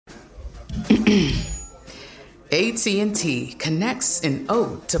AT&T connects an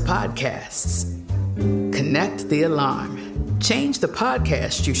ode to podcasts. Connect the alarm. Change the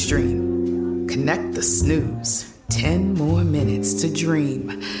podcast you stream. Connect the snooze. 10 more minutes to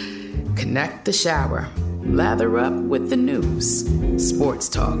dream. Connect the shower. Lather up with the news. Sports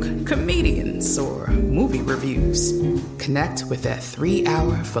talk, comedians, or movie reviews. Connect with that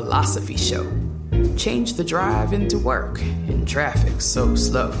 3-hour philosophy show. Change the drive into work in traffic so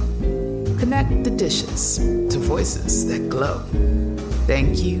slow. Connect the dishes to voices that glow.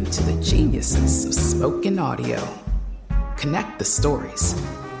 Thank you to the geniuses of spoken audio. Connect the stories.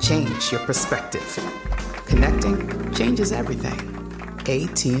 Change your perspective. Connecting changes everything.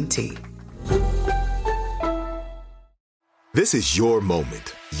 AT&T. This is your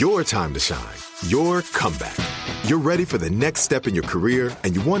moment, your time to shine, your comeback. You're ready for the next step in your career,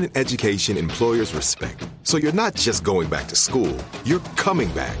 and you want an education employers respect. So you're not just going back to school, you're coming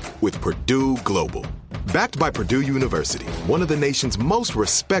back with Purdue Global. Backed by Purdue University, one of the nation's most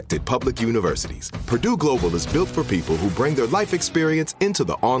respected public universities, Purdue Global is built for people who bring their life experience into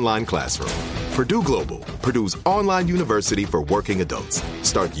the online classroom. Purdue Global, Purdue's online university for working adults.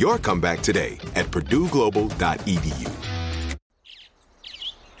 Start your comeback today at purdueglobal.edu.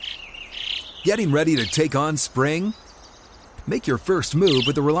 Getting ready to take on spring? Make your first move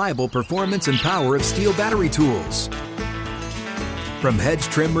with the reliable performance and power of Steel battery tools. From hedge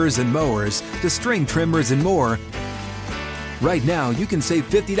trimmers and mowers to string trimmers and more, right now you can save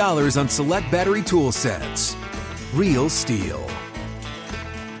 $50 on select battery tool sets. Real Steel.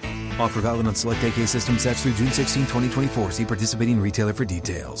 Offer valid on select AK system sets through June 16, 2024. See participating retailer for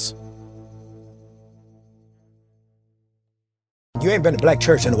details. You ain't been to black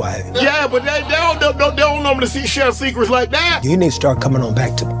church in a while, have you? Yeah, but they don't normally share secrets like that. You need to start coming on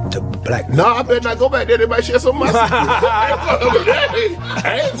back to black. No, I better not go back there. They might share some of my secrets.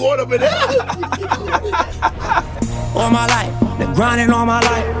 I ain't going up in there. All my life, been grinding all my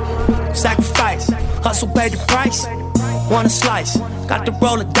life. Sacrifice, hustle paid the price. Want a slice, got to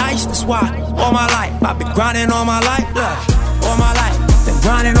roll the dice. That's why all my life, I've been grinding all my life. Look, all my life, been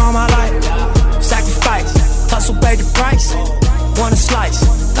grinding all my life. Sacrifice, hustle paid the price. Want a slice,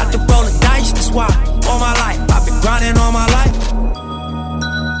 got to roll the dice. That's why all my life, I've been grinding all my life.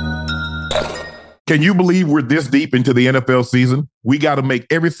 Can you believe we're this deep into the NFL season? We got to make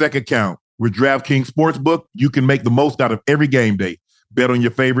every second count. With DraftKings Sportsbook, you can make the most out of every game day. Bet on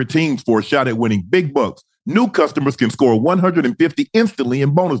your favorite teams for a shot at winning big bucks. New customers can score $150 instantly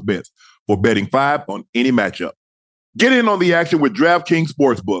in bonus bets for betting $5 on any matchup. Get in on the action with DraftKings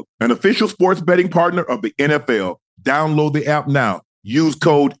Sportsbook, an official sports betting partner of the NFL. Download the app now. Use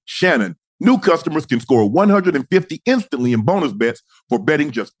code Shannon. New customers can score $150 instantly in bonus bets for betting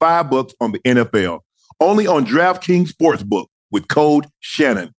just $5 on the NFL. Only on DraftKings Sportsbook with code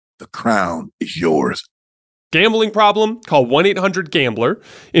Shannon. The crown is yours. Gambling problem? Call 1-800-GAMBLER.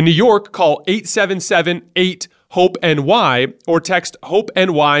 In New York, call 877-8-HOPE-NY or text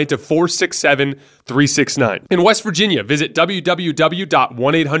HOPE-NY to 467-369. In West Virginia, visit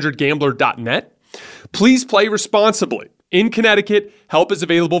www.1800gambler.net. Please play responsibly. In Connecticut, help is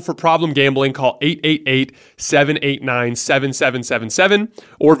available for problem gambling. Call 888-789-7777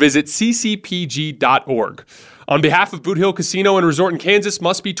 or visit ccpg.org. On behalf of Boot Hill Casino and Resort in Kansas,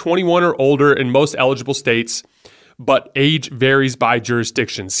 must be 21 or older in most eligible states, but age varies by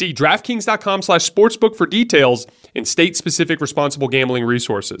jurisdiction. See DraftKings.com/sportsbook for details and state-specific responsible gambling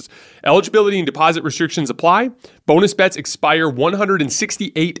resources. Eligibility and deposit restrictions apply. Bonus bets expire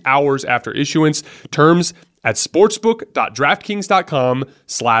 168 hours after issuance. Terms at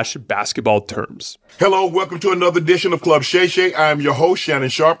sportsbook.draftkings.com/basketball terms. Hello, welcome to another edition of Club Shay Shay. I am your host, Shannon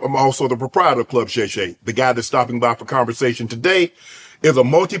Sharp. I'm also the proprietor of Club Shay Shay. The guy that's stopping by for conversation today is a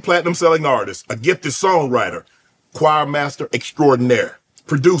multi-platinum selling artist, a gifted songwriter, choir master extraordinaire,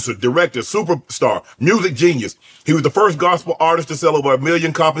 producer, director, superstar, music genius. He was the first gospel artist to sell over 1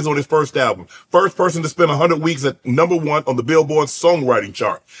 million copies on his first album. First person to spend 100 weeks at #1 on the Billboard songwriting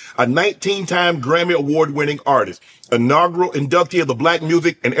chart. A 19-time Grammy Award-winning artist. Inaugural inductee of the Black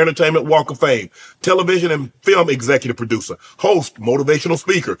Music and Entertainment Walk of Fame. Television and film executive producer. Host, motivational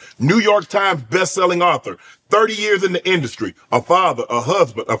speaker. New York Times best-selling author. 30 years in the industry. A father, a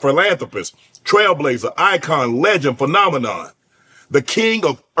husband, a philanthropist. Trailblazer, icon, legend, phenomenon. The king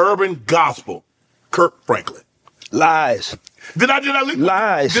of urban gospel, Kirk Franklin. Lies. Did I leave?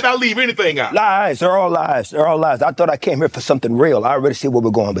 Lies. Did I leave anything out? Lies. They're all lies. They're all lies. I thought I came here for something real. I already see where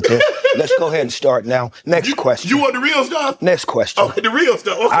we're going, but let's go ahead and start now. Next question. You want the real stuff? Next question. Okay, the real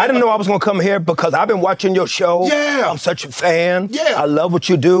stuff. Okay. I didn't know I was going to come here because I've been watching your show. Yeah. I'm such a fan. Yeah. I love what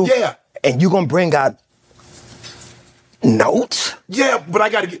you do. Yeah. And you're going to bring out Notes? Yeah, but I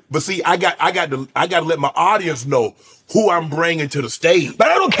got to let my audience know who I'm bringing to the stage. But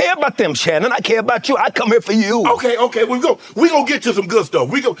I don't care about them, Shannon. I care about you. I come here for you. Okay, we gonna get to some good stuff.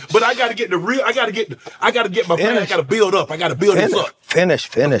 But I gotta get the real. I gotta get my plan. I gotta build up. I gotta build this up. Finish.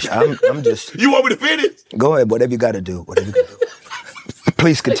 I'm just. You want me to finish? Go ahead. Whatever you got to do.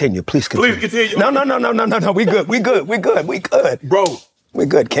 Please continue. Please continue. No. We good. Bro. We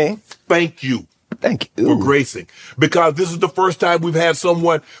good, King. Thank you. Thank you. For gracing. Because this is the first time we've had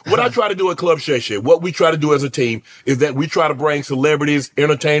someone. What I try to do at Club Shay Shay, what we try to do as a team is that we try to bring celebrities,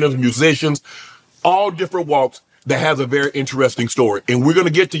 entertainers, musicians, all different walks that has a very interesting story. And we're going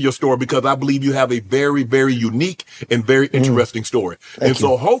to get to your story because I believe you have a very, very unique and very interesting story. And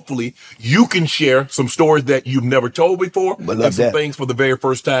so hopefully you can share some stories that you've never told before and some things for the very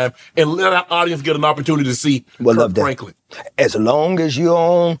first time and let our audience get an opportunity to see Kirk Franklin. As long as you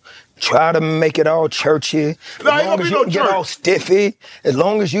don't try to make it all churchy, as long as you don't get all stiffy, as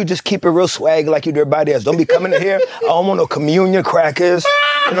long as you just keep it real swag like you do everybody else. Don't be coming in here, I don't want no communion crackers.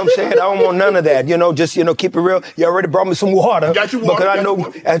 You know what I'm saying? I don't want none of that. Just, keep it real. You already brought me some water. Got you water. Because I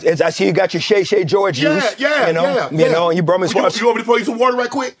know, as I see you got your Shay Shay George juice. Yeah. And you brought me some water. You want me to pour you some water right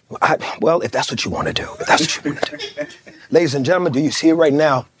quick? Well, if that's what you want to do. Ladies and gentlemen, do you see it right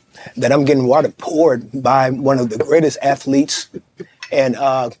now that I'm getting water poured by one of the greatest athletes and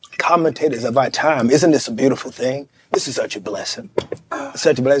commentators of our time? Isn't this a beautiful thing? This is such a blessing.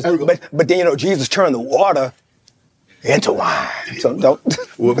 Such a blessing. But then, Jesus turned the water into wine. So don't.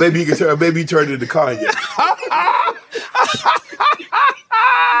 Well, maybe he turn it into Kanye.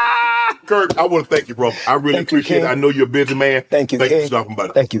 Kirk, I want to thank you, bro. I really appreciate it. I know you're a busy man. Thank you, King. Thank you for stopping by.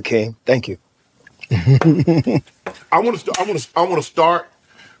 Thank you, King. Thank you. I want to start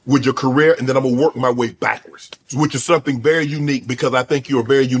with your career, and then I'm gonna work my way backwards, which is something very unique because I think you're a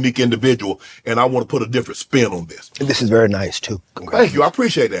very unique individual, and I want to put a different spin on this. This is very nice too. Thank you. I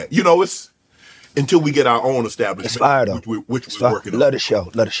appreciate that. It's until we get our own establishment, it's fire, though. which we're working on. Let it show.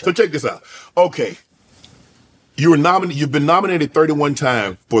 So check this out. Okay. You've been nominated 31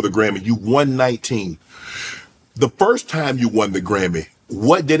 times for the Grammy. You won 19. The first time you won the Grammy,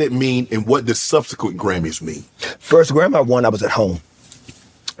 what did it mean and what did subsequent Grammys mean? First Grammy I won, I was at home.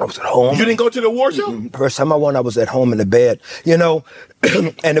 You didn't go to the award show? Mm-hmm. First time I won, I was at home in the bed, and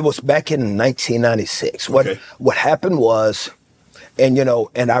it was back in 1996. What happened was, and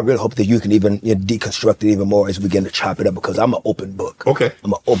I really hope that you can even deconstruct it even more as we begin to chop it up, because I'm an open book. Okay.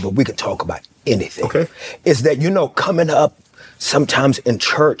 We can talk about anything. Okay. Is that, coming up sometimes in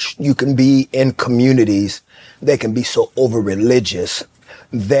church, you can be in communities that can be so over-religious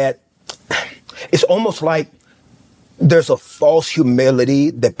that it's almost like there's a false humility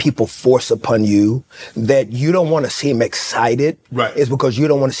that people force upon you that you don't want to seem excited. Right. It's because you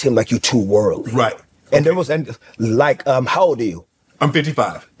don't want to seem like you're too worldly. Right. And there was how old are you? I'm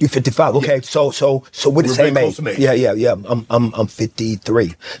 55. You're 55. Okay. Yeah. So we're the same age. Yeah. I'm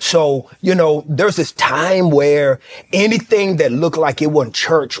 53. So, there's this time where anything that looked like it wasn't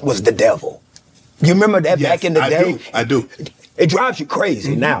church was the devil. You remember that back in the day? I do. It drives you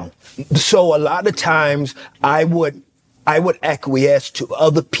crazy now. So a lot of times I would acquiesce to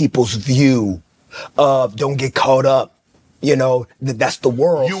other people's view of don't get caught up. That's the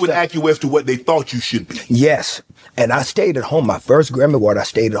world. You would acquiesce to what they thought you should be. Yes. And I stayed at home. My first Grammy Award, I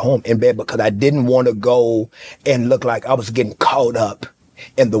stayed at home in bed because I didn't want to go and look like I was getting caught up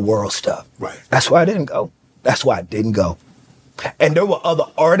in the world stuff. Right. That's why I didn't go. And there were other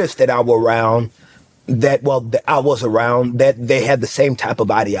artists that I was around that they had the same type of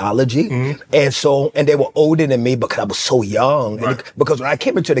ideology. Mm-hmm. And they were older than me because I was so young. Right. Because when I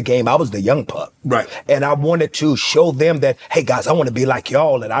came into the game, I was the young pup. Right. And I wanted to show them that, hey guys, I want to be like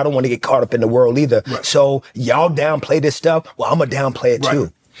y'all and I don't want to get caught up in the world either. Right. So y'all downplay this stuff. Well, I'm gonna downplay it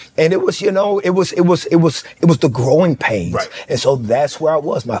too. And it was, it was the growing pains. Right. And so that's where I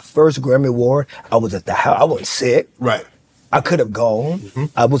was. My first Grammy Award, I was at the house. I wasn't sick. Right. I could have gone. Mm-hmm.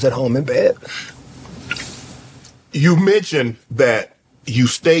 I was at home in bed. You mentioned that you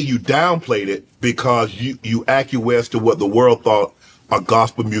downplayed it because you acquiesced to what the world thought a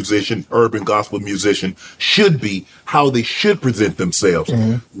gospel musician, urban gospel musician should be, how they should present themselves.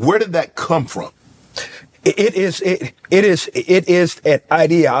 Mm-hmm. Where did that come from? It is an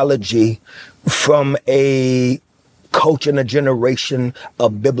ideology from a culture and a generation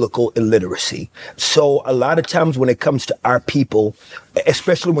of biblical illiteracy. So a lot of times when it comes to our people,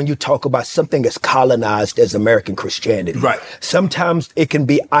 especially when you talk about something as colonized as American Christianity. Right. Sometimes it can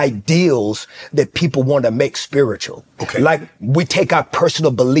be ideals that people want to make spiritual. Okay. Like we take our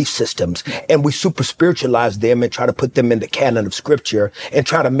personal belief systems and we super spiritualize them and try to put them in the canon of scripture and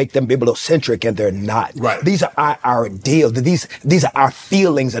try to make them bibliocentric, and they're not. Right. These are our ideals. These are our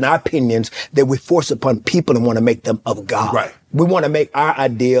feelings and our opinions that we force upon people and want to make them of God. Right. We want to make our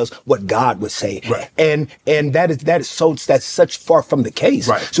ideals what God would say. Right. And that's such far from the case.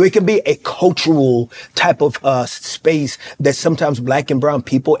 Right. So it can be a cultural type of space that sometimes black and brown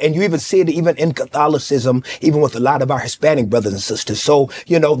people, and you even see it even in Catholicism, even with a lot of our Hispanic brothers and sisters. So,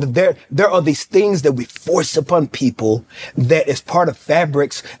 there are these things that we force upon people that is part of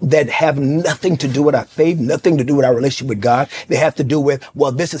fabrics that have nothing to do with our faith, nothing to do with our relationship with God. They have to do with,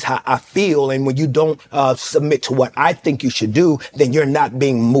 well, this is how I feel. And when you don't submit to what I think you should do, then you're not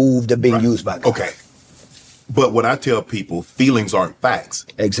being moved or being used by God. Okay. But what I tell people, feelings aren't facts.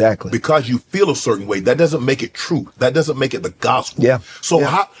 Exactly. Because you feel a certain way, that doesn't make it true. That doesn't make it the gospel. Yeah.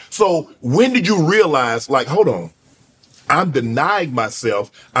 So when did you realize, like, hold on, I'm denying myself,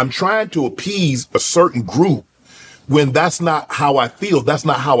 I'm trying to appease a certain group when that's not how I feel, that's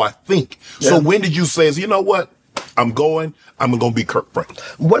not how I think. Yeah. So when did you say, you know what? I'm going to be Kirk Franklin.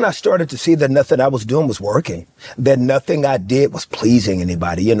 When I started to see that nothing I was doing was working, that nothing I did was pleasing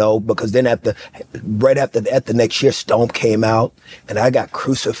anybody, because then at the next year, Stomp came out and I got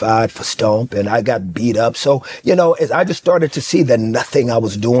crucified for Stomp and I got beat up. So, as I just started to see that nothing I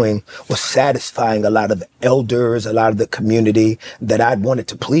was doing was satisfying a lot of the elders, a lot of the community that I wanted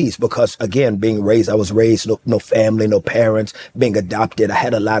to please, because again, I was raised, no family, no parents, being adopted. I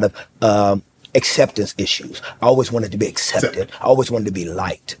had a lot of, acceptance issues. I always wanted to be accepted. I always wanted to be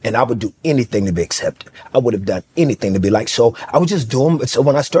liked. And I would do anything to be accepted. I would have done anything to be liked. So I was just doing it. So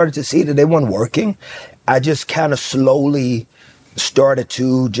when I started to see that they weren't working, I just kind of slowly started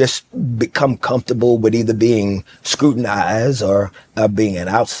to just become comfortable with either being scrutinized or being an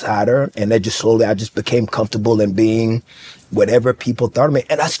outsider. And I just became comfortable in being whatever people thought of me.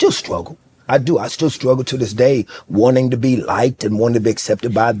 And I still struggle. I still struggle to this day wanting to be liked and wanting to be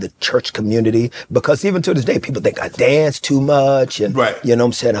accepted by the church community, because even to this day, people think I dance too much and, right.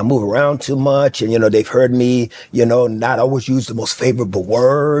 I move around too much, and, they've heard me, not always use the most favorable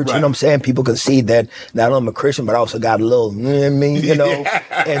words, right. People can see that not only I'm a Christian, but I also got a little,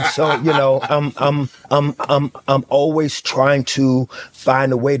 and so, I'm always trying to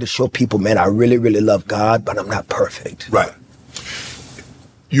find a way to show people, man, I really, really love God, but I'm not perfect. Right.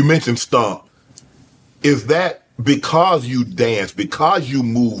 You mentioned Stomp. Is that because you dance, because you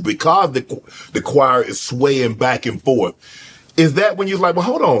move, because the choir is swaying back and forth? Is that when you're like, well,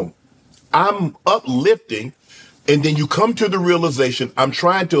 hold on, I'm uplifting, and then you come to the realization, I'm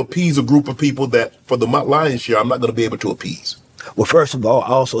trying to appease a group of people that, for the lion's share, I'm not going to be able to appease? Well, first of all,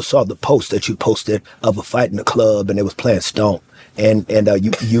 I also saw the post that you posted of a fight in the club, and it was playing Stomp. And you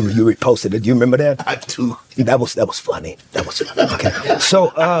reposted it. Do you remember that? I do. That was funny. That was okay.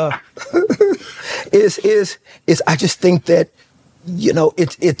 So I just think that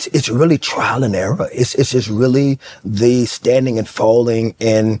it's really trial and error. It's just really the standing and falling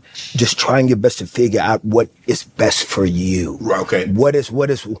and just trying your best to figure out what is best for you. Right, okay. What is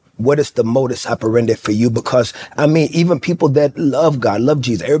the modus operandi for you? Because even people that love God, love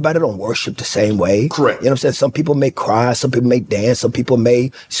Jesus, everybody don't worship the same way. Correct. You know what I'm saying? Some people may cry, some people may dance, some people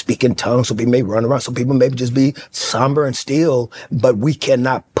may speak in tongues, some people may run around, some people may just be somber and still, but we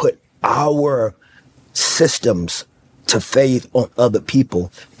cannot put our systems to faith on other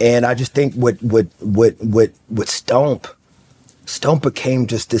people. And I just think with Stomp became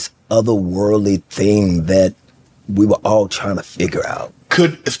just this otherworldly thing that we were all trying to figure out.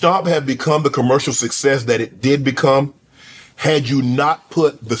 Could Stomp have become the commercial success that it did become had you not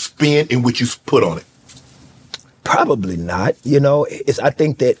put the spin in which you put on it? Probably not. I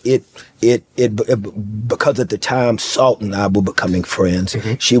think that it because at the time Salt and I were becoming friends.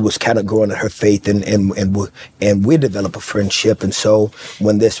 Mm-hmm. She was kind of growing in her faith, and we developed a friendship. And so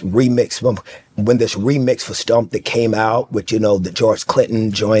when this remix for Stomp that came out with the George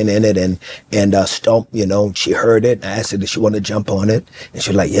Clinton joint in it, and Stomp, she heard it. I asked her if she wanted to jump on it, and she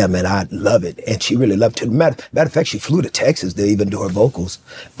was like, "Yeah, man, I love it." And she really loved it. Matter of fact, she flew to Texas to even do her vocals.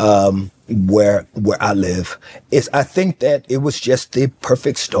 Where I live, I think that it was just the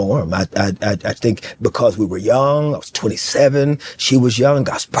perfect storm. I think because we were young, I was 27, she was young,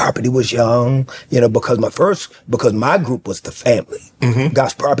 God's Property was young, because my group was The Family. Mm-hmm.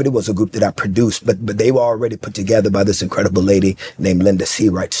 God's Property was a group that I produced produced, but they were already put together by this incredible lady named Linda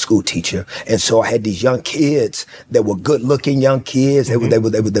Seawright, school teacher. And so I had these young kids that were good-looking young kids. They were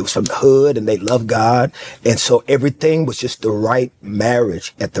from the hood, and they loved God. And so everything was just the right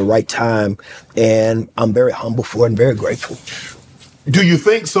marriage at the right time. And I'm very humble for it and very grateful. Do you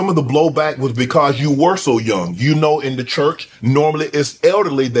think some of the blowback was because you were so young? You know, in the church, normally it's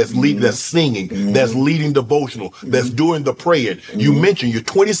elderly that's leading, that's singing, that's leading devotional, that's doing the praying. You mentioned you're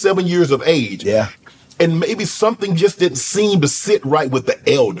 27 years of age. Yeah. And maybe something just didn't seem to sit right with the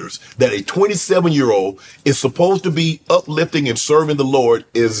elders, that a 27-year-old is supposed to be uplifting and serving the Lord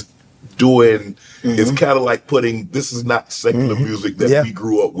is doing, it's kind of like putting, this is not secular music that we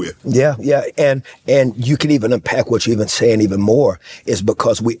grew up with. Yeah. And you can even unpack what you're even saying even more is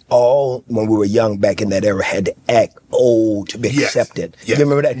because we all, when we were young back in that era, had to act old to be accepted. Yes. You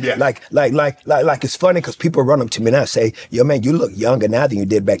remember that? Yeah. Like it's funny because people run up to me now and say, yo, man, you look younger now than you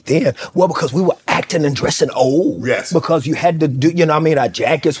did back then. Well, because we were acting and dressing old. Yes. Because you had to do, you know what I mean? Our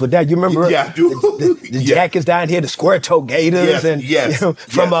jackets were down. You remember the jackets down here, the square toe gators and you know,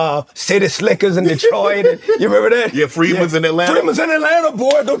 from City Slickers in Detroit. And, you remember that? Yeah, Freeman's in Atlanta. Freeman's in Atlanta,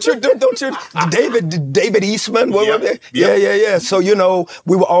 boy. Don't you? David Eastman. Yeah. So, you know,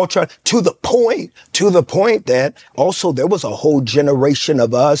 we were all trying to the point that also there was a whole generation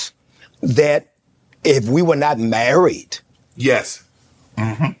of us that if we were not married. Yes.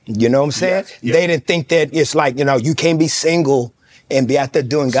 You know what I'm saying? Yes. They didn't think that it's like, you know, you can't be single and be out there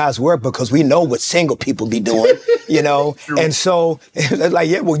doing God's work because we know what single people be doing, you know? And so it's like,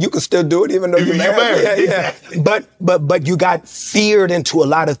 yeah, well, you can still do it even though you're married. Yeah. But you got feared into a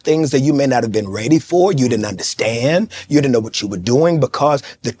lot of things that you may not have been ready for. You didn't understand. You didn't know what you were doing because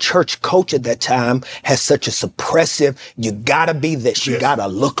the church culture at that time has such a suppressive, you gotta be this, you gotta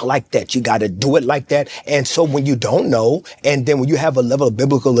look like that, you gotta do it like that. And so when you don't know, and then when you have a level of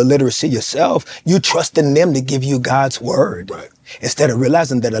biblical illiteracy yourself, you trust in them to give you God's word. Right. Instead of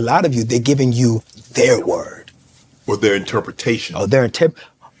realizing that a lot of you, they're giving you their word. Or their interpretation.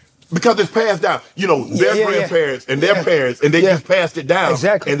 Because it's passed down. You know, their grandparents and their parents, and they just passed it down.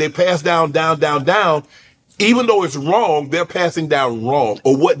 Exactly. And they passed down. Even though it's wrong, they're passing down wrong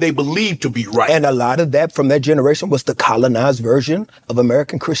or what they believe to be right. And a lot of that from that generation was the colonized version of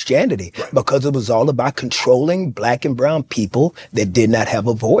American Christianity because it was all about controlling black and brown people that did not have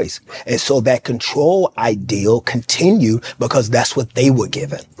a voice. And so that control ideal continued because that's what they were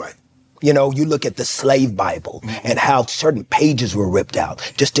given. Right. You know, you look at the slave Bible and how certain pages were ripped out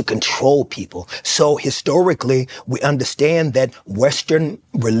just to control people. So historically, we understand that Western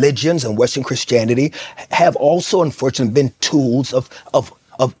religions and Western Christianity have also, unfortunately, been tools of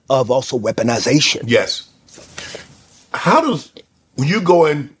also weaponization. Yes. How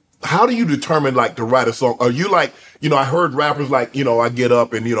do you determine like to write a song? Are you like, you know, I heard rappers like, you know, I get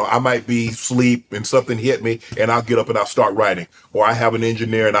up and, you know, I might be asleep and something hit me and I'll get up and I'll start writing, or I have an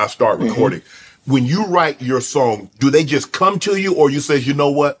engineer and I'll start recording. When you write your song, do they just come to you, or you say, you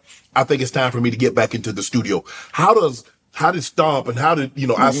know what, I think it's time for me to get back into the studio? How did Stomp and how did, you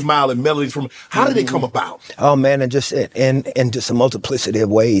know, I Smile and Melodies from, how did they come about? Oh man, and just a multiplicity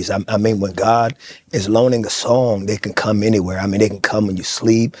of ways. I mean, when God is loaning a song, they can come anywhere. I mean, they can come when you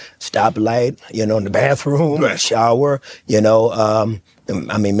sleep, stoplight, you know, in the bathroom, right. shower, you know,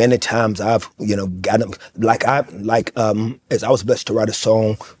 I mean, many times I've, you know, gotten, as I was blessed to write a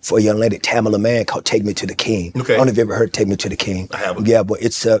song for a young lady, Tamala Mann, called Take Me to the King. Okay. I don't know if you ever heard Take Me to the King. I haven't. Yeah, but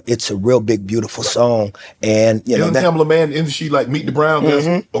it's a real big, beautiful song. And, you know, Tamala Mann, isn't she like Meet the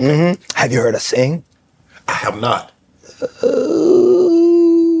Browns? Okay. Have you heard her sing? I have not.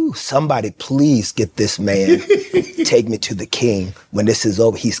 Ooh, somebody please get this man Take Me to the King. When this is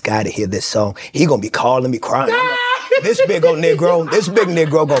over, he's got to hear this song. He gonna be calling me crying. This big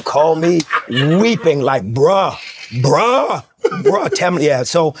Negro gonna call me weeping like, bruh, Tamala. Yeah,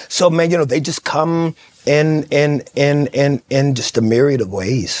 so man, you know, they just come in just a myriad of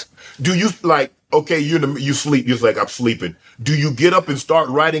ways. Do you like, okay, you sleep, you're like, I'm sleeping. Do you get up and start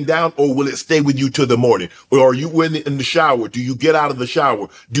writing down, or will it stay with you till the morning? Or are you in the shower? Do you get out of the shower?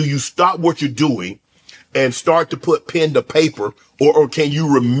 Do you stop what you're doing and start to put pen to paper, or can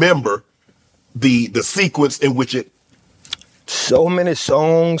you remember the sequence in which it? So many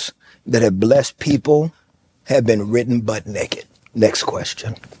songs that have blessed people have been written butt naked. Next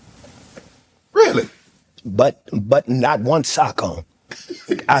question. Really? But not one sock on.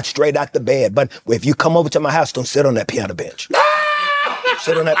 I straight out the bed. But if you come over to my house, don't sit on that piano bench.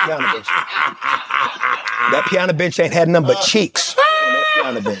 Sit on that piano bench. That piano bench ain't had nothing but cheeks on that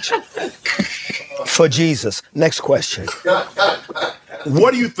piano bench. For Jesus. Next question.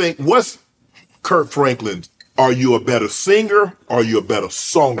 What do you think? What's Kirk Franklin's Are you a better singer or are you a better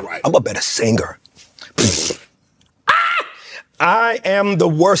songwriter? I'm a better singer. I am the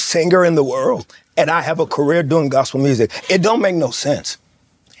worst singer in the world, and I have a career doing gospel music. It don't make no sense.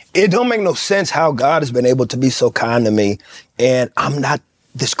 It don't make no sense how God has been able to be so kind to me, and I'm not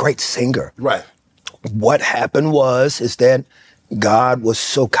this great singer. Right. What happened is that God was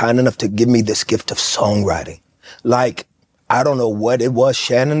so kind enough to give me this gift of songwriting. Like, I don't know what it was,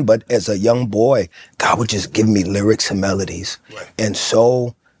 Shannon, but as a young boy, God would just give me lyrics and melodies. Right. And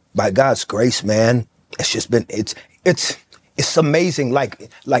so, by God's grace, man, it's just been, it's amazing.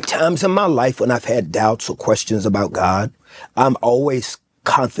 Like times in my life when I've had doubts or questions about God, I'm always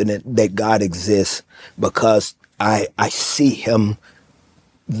confident that God exists because I see him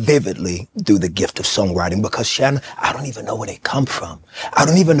vividly through the gift of songwriting. Because Shannon, I don't even know where they come from. I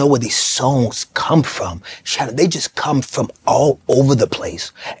don't even know where these songs come from. Shannon, they just come from all over the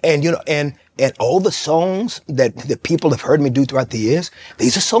place. And and all the songs that the people have heard me do throughout the years,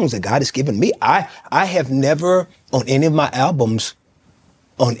 these are songs that God has given me. I have never on any of my albums,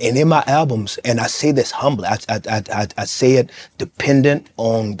 and I say this humbly, I say it dependent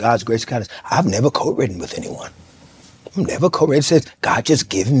on God's grace and kindness, I've never co-written with anyone. I've never co-written. Says God just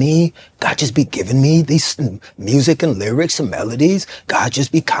be giving me these music and lyrics and melodies. God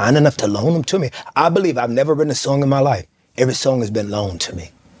just be kind enough to loan them to me. I believe I've never written a song in my life. Every song has been loaned to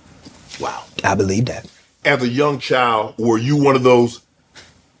me. Wow. I believe that. As a young child, were you one of those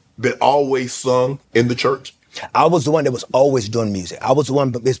that always sung in the church? I was the one that was always doing music. I was the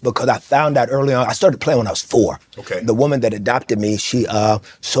one, it's because I found out early on. I started playing when I was 4. Okay. The woman that adopted me, she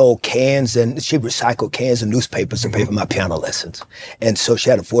sold cans and she recycled cans and newspapers to pay for my piano lessons. And so she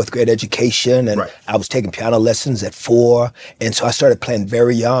had a 4th grade education, and right. I was taking piano lessons at 4. And so I started playing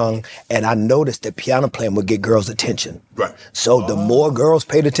very young, and I noticed that piano playing would get girls' attention. Right. So the more girls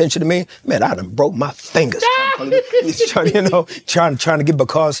paid attention to me, man, I done broke my fingers trying to get,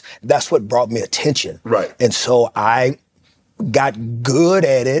 because that's what brought me attention. Right. And so I got good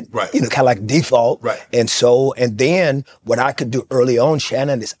at it, right. Kind of like default. Right. And then what I could do early on,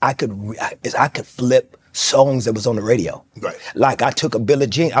 Shannon, is I could flip songs that was on the radio. Right. Like I took a Billie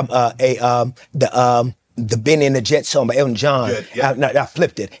Jean, the Benny and the Jet song by Elton John. Yeah. I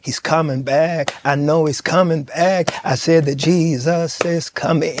flipped it. He's coming back. I know he's coming back. I said that Jesus is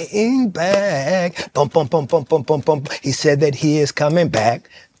coming back. Bum, bum, bum, bum, bum, bum, bum. He said that he is coming back.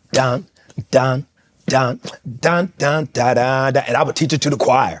 Dun, dun, dun, dun, dun, da, da, da. And I would teach it to the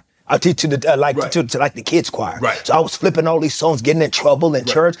choir. I teach to the to the kids choir. Right. So I was flipping all these songs, getting in trouble in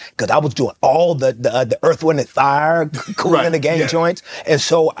church because I was doing all the Earth, Wind, and Fire, Cool in the Gang joints. And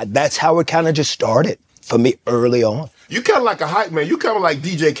so that's how it kind of just started for me early on. You kind of like a hype man. You kind of like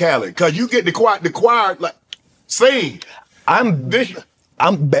DJ Khaled because you get the choir like sing. I'm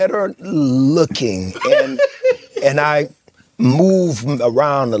better looking and I move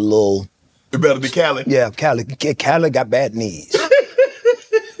around a little. You're better than Khaled? Yeah, Khaled. Khaled got bad knees.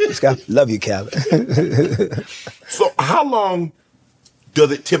 Love you, Khaled. So how long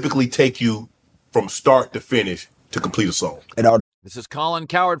does it typically take you from start to finish to complete a song? This is Colin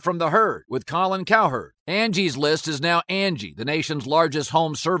Cowherd from The Herd with Colin Cowherd. Angie's List is now Angie, the nation's largest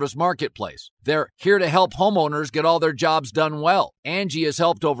home service marketplace. They're here to help homeowners get all their jobs done well. Angie has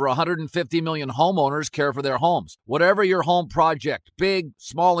helped over 150 million homeowners care for their homes. Whatever your home project, big,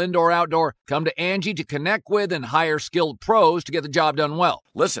 small, indoor, outdoor, come to Angie to connect with and hire skilled pros to get the job done well.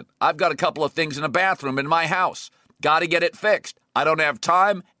 Listen, I've got a couple of things in a bathroom in my house. Got to get it fixed. I don't have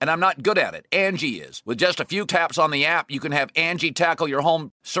time, and I'm not good at it. Angie is. With just a few taps on the app, you can have Angie tackle your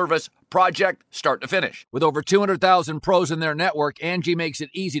home service project start to finish. With over 200,000 pros in their network, Angie makes it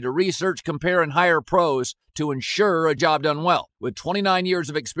easy to research, compare, and hire pros to ensure a job done well. With 29 years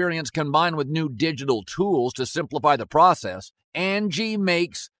of experience combined with new digital tools to simplify the process, Angie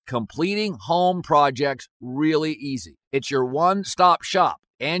makes completing home projects really easy. It's your one-stop shop.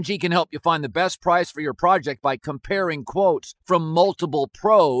 Angie can help you find the best price for your project by comparing quotes from multiple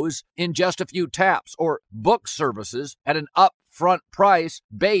pros in just a few taps, or book services at an upfront price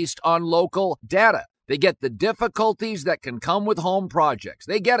based on local data. They get the difficulties that can come with home projects.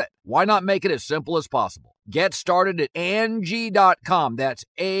 They get it. Why not make it as simple as possible? Get started at Angie.com. That's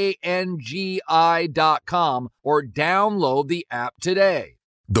ANGI.com, or download the app today.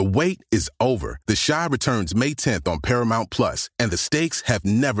 The wait is over. The Chi returns May 10th on Paramount Plus, and the stakes have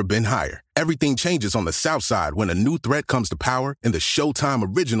never been higher. Everything changes on the South Side when a new threat comes to power in the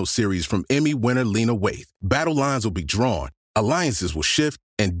Showtime original series from Emmy winner Lena Waithe. Battle lines will be drawn, alliances will shift,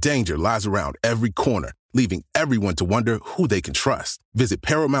 and danger lies around every corner, leaving everyone to wonder who they can trust. Visit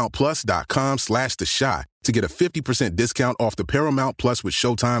ParamountPlus.com/The Chi to get a 50% discount off the Paramount Plus with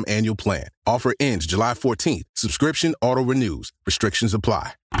Showtime annual plan. Offer ends July 14th. Subscription auto-renews. Restrictions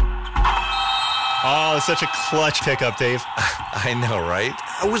apply. Oh, such a clutch pickup, Dave. I know, right?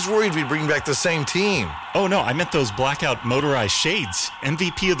 I was worried we'd bring back the same team. Oh, no, I meant those blackout motorized shades.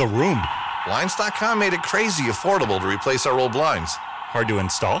 MVP of the room. Blinds.com made it crazy affordable to replace our old blinds. Hard to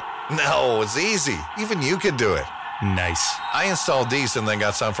install? No, it's easy. Even you could do it. Nice. I installed these and then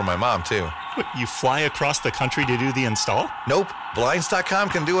got some for my mom, too. What, you fly across the country to do the install? Nope. Blinds.com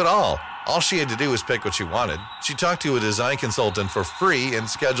can do it all. All she had to do was pick what she wanted. She talked to a design consultant for free and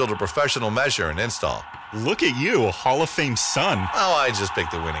scheduled a professional measure and install. Look at you, a Hall of Fame son. Oh, I just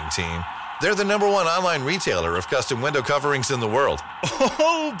picked the winning team. They're the #1 online retailer of custom window coverings in the world.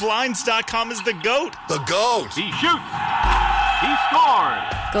 Oh, Blinds.com is the GOAT. The GOAT! He shoots. He scores.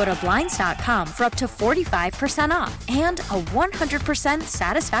 Go to Blinds.com for up to 45% off and a 100%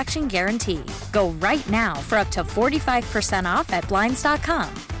 satisfaction guarantee. Go right now for up to 45% off at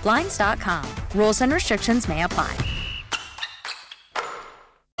Blinds.com. Blinds.com. Rules and restrictions may apply.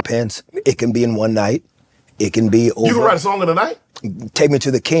 Depends. It can be in one night. It can be over. You can write a song in a night? Take Me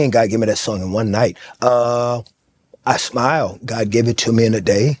to the King. God gave me that song in one night. I Smile. God gave it to me in a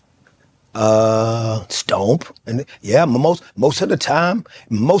day. Stomp. And yeah, most of the time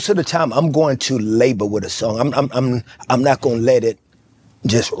I'm going to labor with a song. I'm not going to let it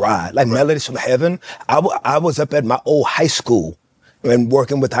just ride. Like Melodies from Heaven. I was up at my old high school and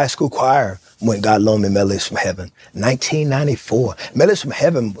working with high school choir when God loaned me Melodies from Heaven. 1994. Melodies from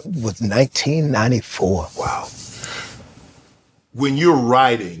Heaven was 1994. Wow. When you're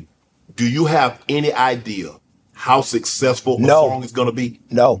writing, do you have any idea how successful a song is going to be?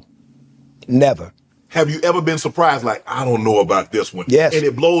 No. Never. Have you ever been surprised, like, I don't know about this one? Yes. And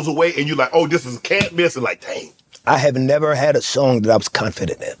it blows away and you're like, oh, this is can't miss, and like, dang. I have never had a song that I was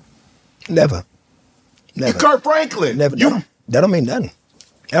confident in. Never. You're Kirk Franklin. Never. That don't mean nothing.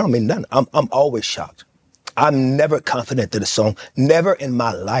 That don't mean nothing. I'm always shocked. I'm never confident in a song. Never in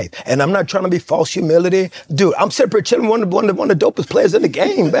my life. And I'm not trying to be false humility. Dude, I'm separate chilling one of the dopest players in the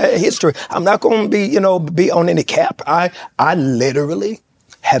game, man, history. I'm not going to be on any cap. I literally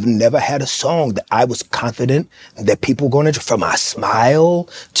have never had a song that I was confident that people were going to, from I Smile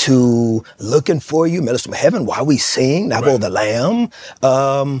to Looking for You, Melodies from Heaven, Why We Sing, Nabo the Lamb.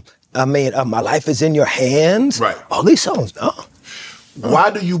 My Life is in Your Hands. Right. All these songs, no.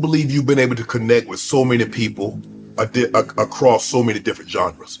 Why do you believe you've been able to connect with so many people across so many different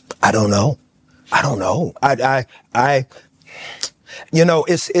genres? I don't know.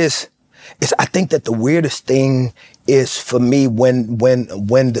 It's I think that the weirdest thing is for me when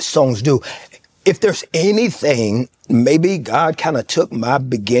the songs do. If there's anything, maybe God kind of took my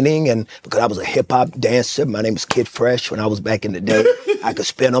beginning, and because I was a hip hop dancer, my name was Kid Fresh when I was back in the day. I could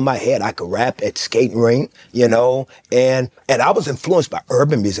spin on my head, I could rap at skating rink, and I was influenced by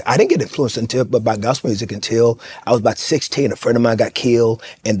urban music. I didn't get influenced by gospel music until I was about 16. A friend of mine got killed,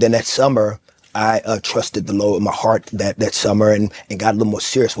 and then that summer I trusted the Lord with my heart that summer and got a little more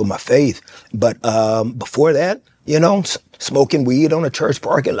serious with my faith. But before that, smoking weed on a church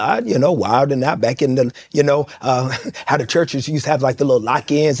parking lot, wild and out back in the, how the churches used to have like the little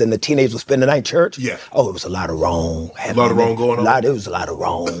lock-ins and the teenagers would spend the night in church. Yeah. Oh, it was a lot of wrong. A lot of wrong going on? It was a lot of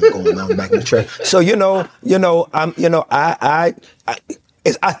wrong going on back in the church. So,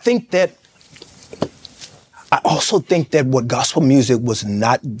 I think that, I also think that what gospel music was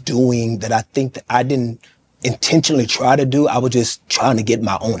not doing, that I think that I didn't intentionally try to do, I was just trying to get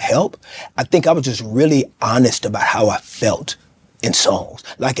my own help. I think I was just really honest about how I felt in songs.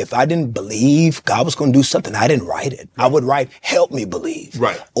 Like if I didn't believe God was going to do something, I didn't write it. I would write, help me believe.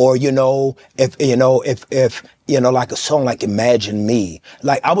 Right. Or, if like a song like Imagine Me,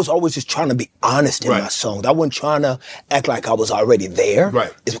 like I was always just trying to be honest in my songs. I wasn't trying to act like I was already there.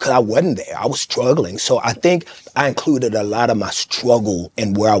 Right. It's because I wasn't there. I was struggling. So I think I included a lot of my struggle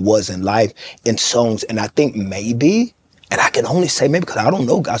and where I was in life in songs. And I think maybe, and I can only say maybe because I don't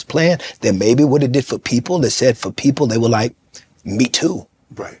know God's plan, that maybe what it did for people, they said for people, they were like, me too.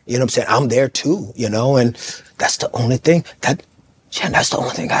 Right. You know what I'm saying? I'm there too, and that's the only thing that's the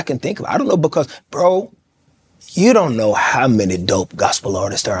only thing I can think of. I don't know because, bro, you don't know how many dope gospel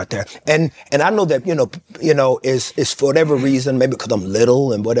artists are out there. And I know that, is for whatever reason, maybe because I'm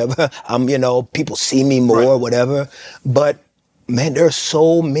little and whatever, people see me more or whatever. But man, there's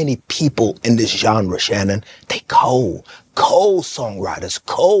so many people in this genre, Shannon. They cold songwriters,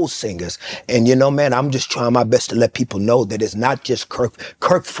 cold singers. And man, I'm just trying my best to let people know that it's not just Kirk.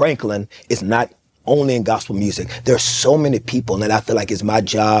 Kirk Franklin is not only in gospel music. There's so many people, and I feel like it's my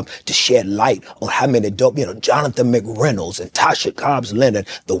job to shed light on how many dope, Jonathan McReynolds and Tasha Cobbs Leonard,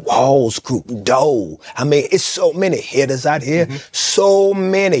 the Walls Group, Doe. I mean, it's so many hitters out here. So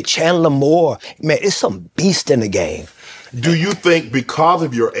many. Chandler Moore. Man, it's some beast in the game. Do you think because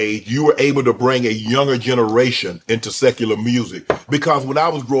of your age, you were able to bring a younger generation into secular music? Because when I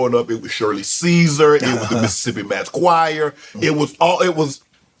was growing up, it was Shirley Caesar, it was the Mississippi Mass Choir, it was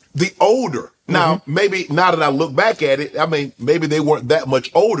the older. Now, maybe now that I look back at it, I mean, maybe they weren't that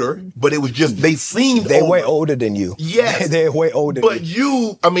much older, but it was just, they seemed They're older. way older than you. Yes. They're way older But than you.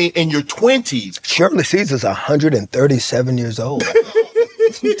 you, I mean, in your 20s. Shirley Caesar's 137 years old.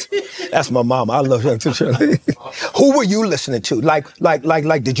 That's my mom. I love her too, Shirley. Who were you listening to? Like,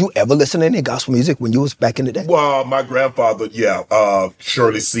 did you ever listen to any gospel music when you was back in the day? Well, my grandfather,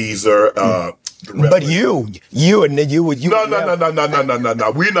 Shirley Caesar, but you. No. We're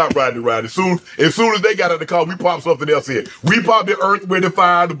not riding around. As soon as they got in the car, we popped something else in. We popped the Earth, Wind and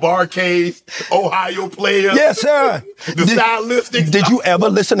Fire, the Barcades, Ohio Players. Yes, sir. The Stylistics. Did you ever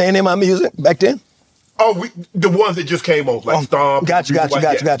listen to any of my music back then? Oh, the ones that just came on, like Stomp. Gotcha.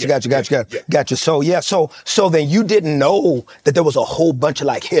 So then you didn't know that there was a whole bunch of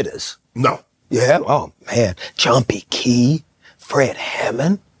like hitters. No. Yeah. Oh man, John P. Key, Fred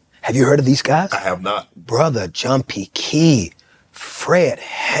Hammond. Have you heard of these guys? I have not. Brother, John P. Key, Fred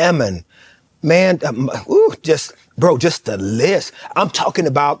Hammond. Man, just the list. I'm talking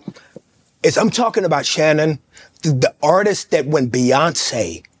about Shannon, the artists that when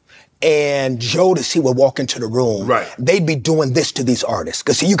Beyonce and Jodeci would walk into the room, right, they'd be doing this to these artists.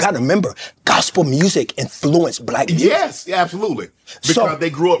 Because you got to remember, gospel music influenced black music. Yes, absolutely. Because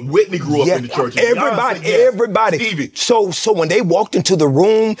Whitney grew up in the church. Everybody. Stevie. So when they walked into the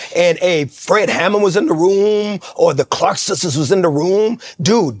room and Fred Hammond was in the room or the Clark Sisters was in the room,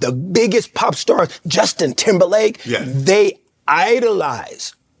 dude, the biggest pop stars, Justin Timberlake, they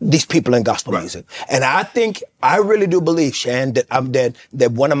idolize these people in gospel music. And I really do believe, Shan,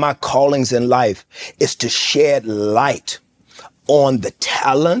 that one of my callings in life is to shed light on the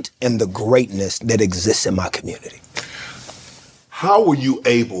talent and the greatness that exists in my community. How were you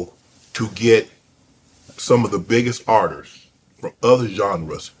able to get some of the biggest artists from other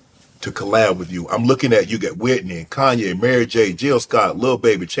genres to collab with you? I'm looking at, you got Whitney and Kanye, Mary J, Jill Scott, Lil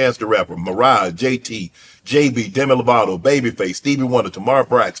Baby, Chance the Rapper, Mariah, JT, JB, Demi Lovato, Babyface, Stevie Wonder, Tamar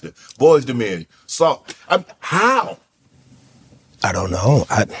Braxton, Boyz II Men. So, how? I don't know.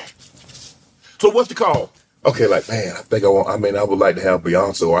 So what's the call? Okay, like, man, I would like to have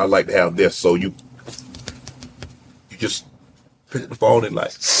Beyonce, or I'd like to have this. So you just pick the phone and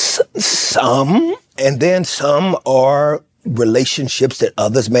like. Some, and then some are relationships that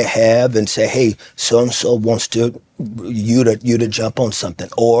others may have and say, hey, so-and-so wants you to jump on something.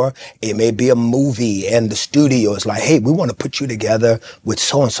 Or it may be a movie and the studio is like, hey, we want to put you together with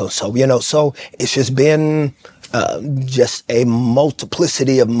so-and-so. So it's just been just a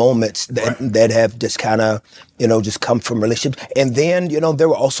multiplicity of moments that have just kind of, just come from relationships. And then, there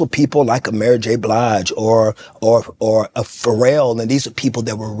were also people like a Mary J. Blige or a Pharrell, and these are people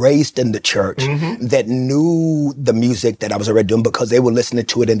that were raised in the church that knew the music that I was already doing because they were listening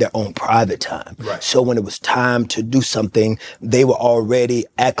to it in their own private time. Right. So when it was time to do something, they were already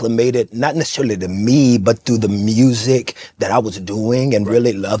acclimated, not necessarily to me, but through the music that I was doing and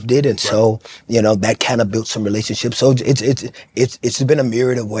really loved it. And so, that kind of built some relationships. So it's been a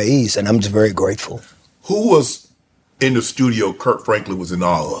myriad of ways, and I'm just very grateful. Who was in the studio Kirk Franklin was in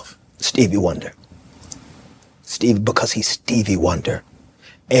awe of? Stevie Wonder. Because he's Stevie Wonder.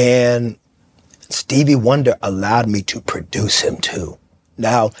 And Stevie Wonder allowed me to produce him too.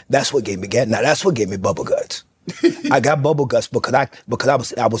 Now, that's what gave me bubble guts. I got bubble guts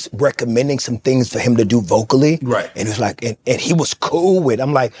because I was recommending some things for him to do vocally. Right. And he was like, and he was cool with it.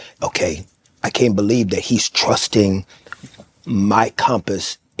 I'm like, okay, I can't believe that he's trusting my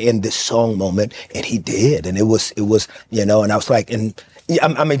compass in this song moment, and he did, and it was, and I was like,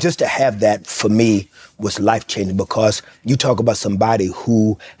 just to have that for me was life-changing because you talk about somebody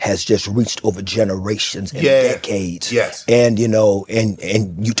who has just reached over generations and decades. Yes. And,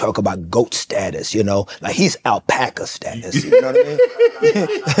 and you talk about GOAT status, like he's alpaca status, you know what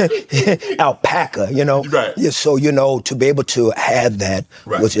I mean? Alpaca, Right. Yeah, so, to be able to have that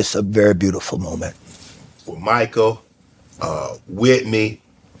was just a very beautiful moment. With Michael, Whitney.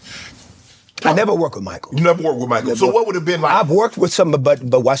 I never worked with Michael. You never worked with Michael. So what would it have been like? I've worked with some, but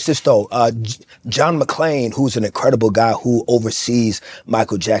watch this though. John McClain, who's an incredible guy who oversees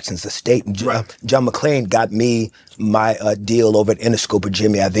Michael Jackson's estate. John McClain got me my deal over at Interscope with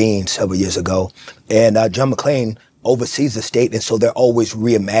Jimmy Iovine several years ago. And John McClain oversees the state, and so they're always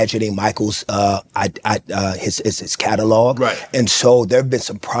reimagining Michael's his catalog. Right. And so there have been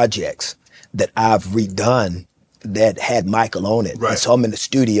some projects that I've redone that had Michael on it. Right. And so I'm in the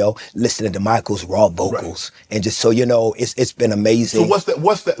studio listening to Michael's raw vocals. Right. And just so you know, it's been amazing. So what's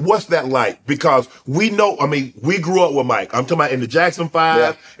that like? Because we know, I mean, we grew up with Mike. I'm talking about in the Jackson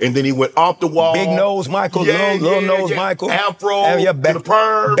 5, and then he went off the wall. Big nose Michael, little nose Michael. Afro, to the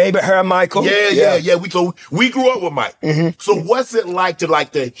perm. Baby hair Michael. Yeah. We grew up with Mike. Mm-hmm. So what's it like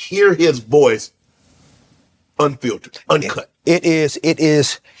to hear his voice unfiltered, uncut?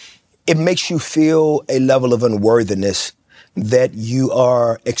 It makes you feel a level of unworthiness that you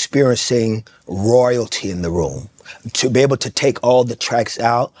are experiencing royalty in the room. To be able to take all the tracks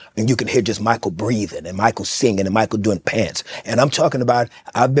out and you can hear just Michael breathing and Michael singing and Michael doing pants. And I'm talking about,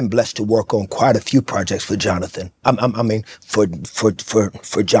 I've been blessed to work on quite a few projects for Jonathan. For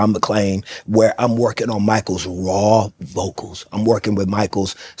John McClain, where I'm working on Michael's raw vocals. I'm working with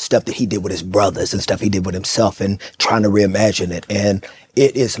Michael's stuff that he did with his brothers and stuff he did with himself and trying to reimagine it. And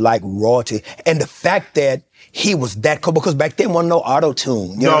it is like royalty. And the fact that he was that cool, because back then wasn't no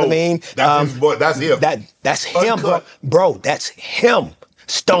auto-tune. You know what I mean? That's his boy. That's him. That's him, bro. That's him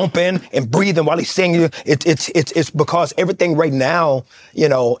stomping and breathing while he's singing. It's because everything right now,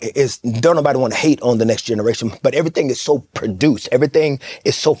 is, don't nobody want to hate on the next generation, but everything is so produced. Everything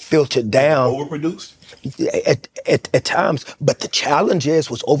is so filtered down. Overproduced? At times. But the challenge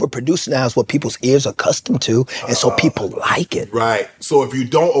is what's overproduced now is what people's ears are accustomed to, and so people like it. Right. So if you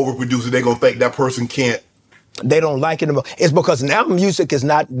don't overproduce it, they're going to think that person can't. They don't like it anymore. It's because now music is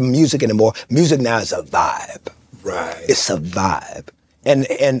not music anymore. Music now is a vibe. Right. It's a vibe. And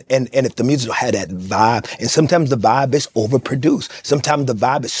if the music had that vibe, and sometimes the vibe is overproduced. Sometimes the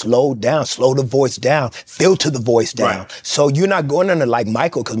vibe is slowed down, slow the voice down, filter the voice down. Right. So you're not going in there like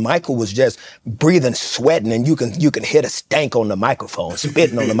Michael, because Michael was just breathing, sweating, and you can hear the stank on the microphone,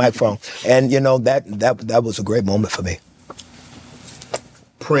 spitting on the microphone. And that was a great moment for me.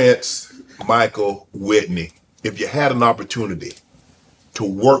 Prince, Michael, Whitney. If you had an opportunity to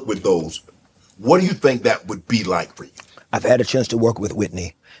work with those, what do you think that would be like for you? I've had a chance to work with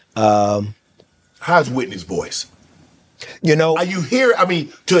Whitney. How's Whitney's voice? Are you hear? I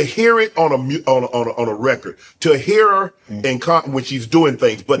mean, to hear it on a record, to hear her when she's doing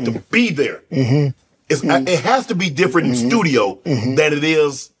things, but to be there, it has to be different in studio than it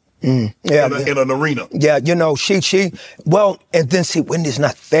is. In an arena. Yeah, and then see, Whitney's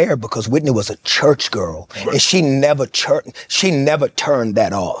not fair because Whitney was a church girl, and she never turned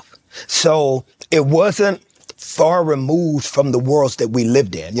that off. So it wasn't far removed from the worlds that we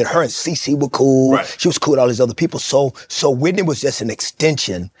lived in. Her and Cece were cool. Right. She was cool with all these other people. So Whitney was just an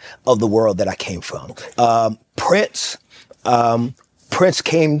extension of the world that I came from. Okay. Prince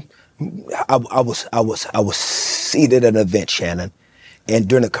came. I was seated at an event, Shannon. And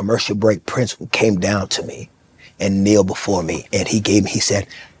during a commercial break, Prince came down to me and kneeled before me. And he said,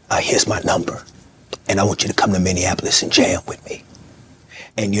 here's my number. And I want you to come to Minneapolis and jam with me.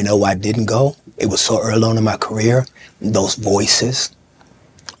 And I didn't go. It was so early on in my career. Those voices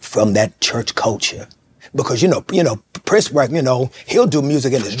from that church culture. Because, Prince, he'll do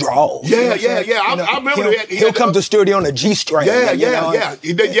music in his drawers. Yeah. I remember that. He'll come to the studio on a G-string. Yeah. That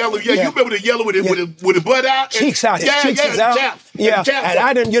yellow, you remember the yellow with his butt out? Cheeks out. His cheeks is out. And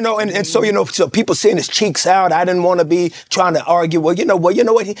I didn't, so people seeing his cheeks out, I didn't want to be trying to argue, you know what,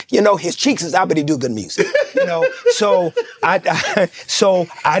 his cheeks is out, but he do good music. So I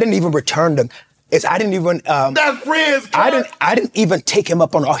didn't even return them. I didn't even. That's friends. I didn't even take him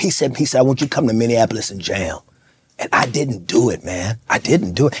up on all. He said, I want you to come to Minneapolis and jam. And I didn't do it, man. I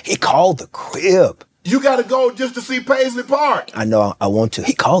didn't do it. He called the crib. You got to go just to see Paisley Park. I know. I want to.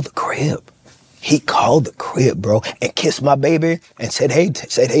 He called the crib. Bro, and kissed my baby and said hey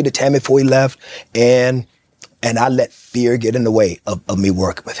to Tammy before he left. And I let fear get in the way of me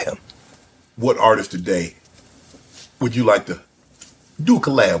working with him. What artist today would you like to do a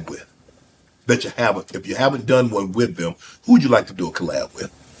collab with? That you haven't, if you haven't done one with them, who would you like to do a collab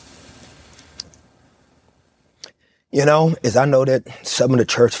with? As I know that some of the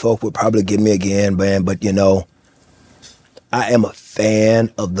church folk would probably give me again, man, but I am a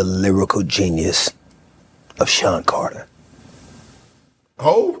fan of the lyrical genius of Sean Carter.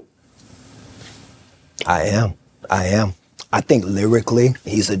 Oh? I am. I think lyrically,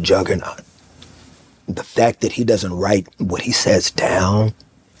 he's a juggernaut. The fact that he doesn't write what he says down,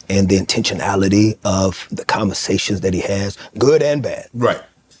 and the intentionality of the conversations that he has, good and bad. Right.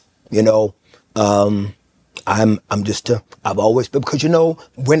 I've always been, because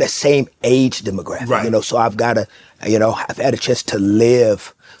we're in the same age demographic. Right. So I've got to, I've had a chance to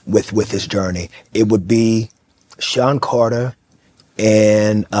live with his journey. It would be Sean Carter,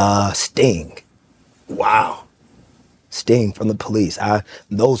 and Sting. Wow. Sting from the Police.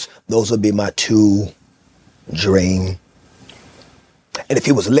 Those would be my two dream. And if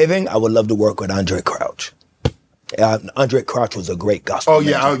he was living, I would love to work with Andre Crouch. Andre Crouch was a great gospel. Oh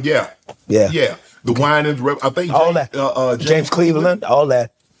yeah, yeah. The Winans, I think all that. James Cleveland, all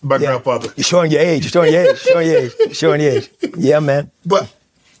that. My grandfather. You're showing your age. Yeah, man. But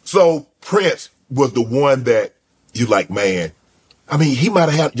so Prince was the one that you like, man. I mean,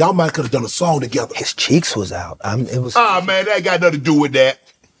 y'all might could have done a song together. His cheeks was out. It was. Man, that got nothing to do with that.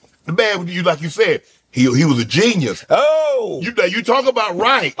 The man, like you said, he was a genius. Oh, you talk about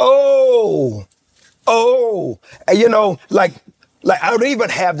right. Oh, and like I don't even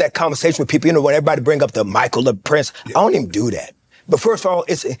have that conversation with people. When everybody bring up the Michael, the Prince, I don't even do that. But first of all,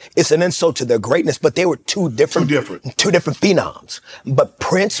 it's an insult to their greatness. But they were two different phenoms. But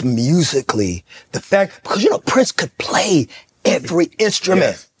Prince musically, because Prince could play every instrument.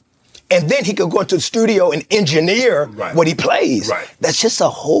 Yes. And then he could go into the studio and engineer what he plays. Right. That's just a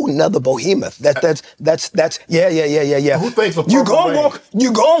whole nother behemoth. That's yeah. Who thinks of you gonna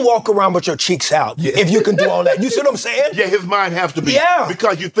walk around with your cheeks out if you can do all that. You see what I'm saying? Yeah, his mind has to be. Yeah.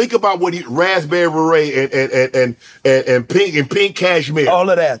 Because you think about what Raspberry Beret and pink cashmere. All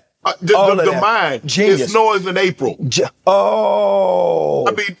of that. The mind. Genius. It snows in April.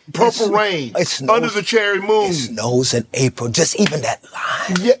 Purple Rain. Under the Cherry Moon. It snows in April. Just even that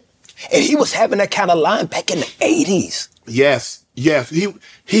line. Yeah. And he was having that kind of line back in the 80s. Yes.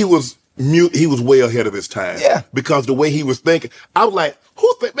 He was way ahead of his time. Yeah. Because the way he was thinking, I was like,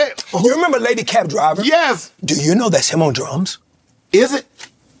 man? You remember Lady Cab Driver? Yes. Do you know that's him on drums? Is it?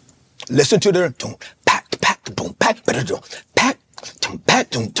 Listen to the boom, pack, boom, pack, pack.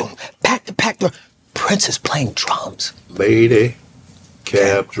 Prince is playing drums. Lady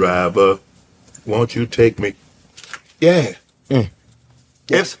Cab Driver, won't you take me? Yeah.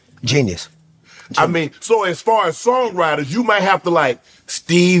 Yes. Genius. I mean, so as far as songwriters, you might have to like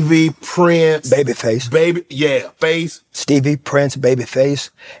Stevie, Prince. Babyface. Face. Stevie, Prince,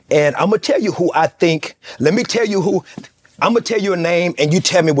 Babyface. And I'm going to tell you who I think, I'm going to tell you a name and you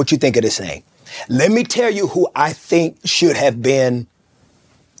tell me what you think of this name. Let me tell you who I think should have been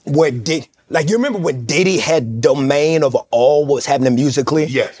you remember when Diddy had domain over all what was happening musically?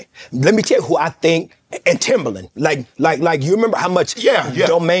 Yes. Let me tell you who I think, and Timberland. Like you remember how much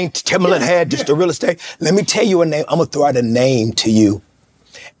domain Timberland had, just the real estate? Let me tell you a name. I'm going to throw out a name to you.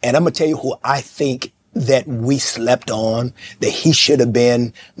 And I'm going to tell you who I think that we slept on, that he should have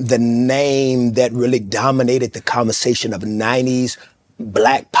been the name that really dominated the conversation of 90s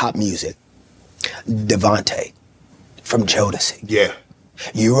black pop music. Devontae from Jodeci. Yeah.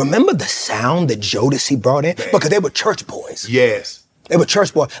 You remember the sound that Jodeci brought in? Because they were church boys. Yes. They were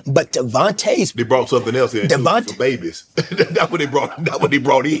church boys. But Devontae's... They brought something else in, for babies. That's what they brought in.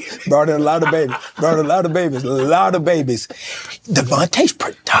 Brought in a lot of babies. Devontae's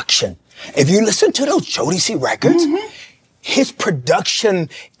production. If you listen to those Jodeci records, his production,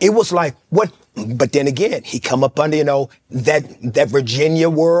 it was like, what... But then again, he come up under, that Virginia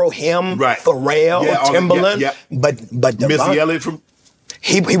world, him, Pharrell, Timberland. But Missy Elliott from...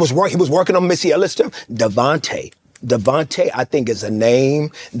 He was working on Missy Elliott stuff. Devontae, I think, is a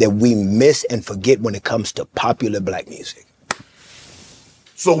name that we miss and forget when it comes to popular black music.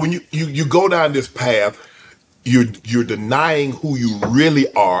 So when you go down this path, you're denying who you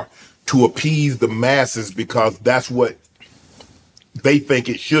really are to appease the masses because that's what they think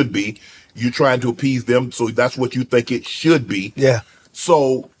it should be. You're trying to appease them, so that's what you think it should be. Yeah.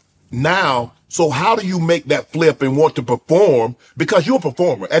 So how do you make that flip and want to perform? Because you're a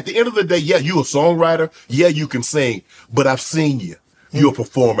performer. At the end of the day, yeah, you're a songwriter. Yeah, you can sing. But I've seen you. You're a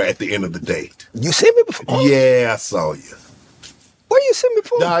performer at the end of the day. You seen me before? Yeah, I saw you. Where you seen me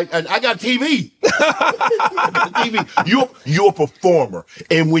before? No, I got TV. I got TV. You're a performer.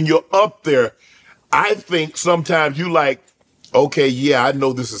 And when you're up there, I think sometimes you like, okay, yeah, I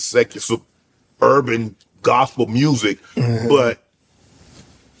know this is secular, urban gospel music, but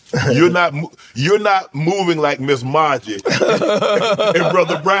you're not moving like Miss Margie and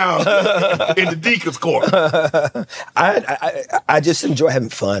Brother Brown in the Deacon's Court. I just enjoy having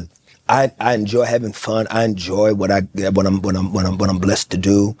fun. I enjoy having fun. I enjoy what I'm blessed to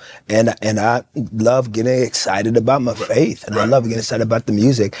do, and I love getting excited about my faith, and I love getting excited about the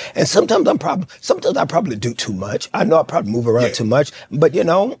music. And sometimes I probably do too much. I know I probably move around too much, but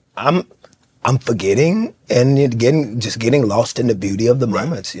I'm forgetting and getting lost in the beauty of the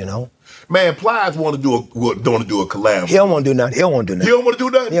moments, you know. Man, Plies want to do a collab. He don't want to do nothing. He don't want to do nothing. He don't want to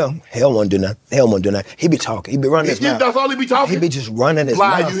do nothing? Yeah, he don't want to do nothing. He don't want to do nothing. He be talking. He be running his mouth. That's all he be talking? He be just running his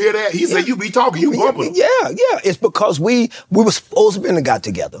mouth. Plies, you hear that? He said you be talking. You bumping him. Yeah. It's because we were supposed to be and got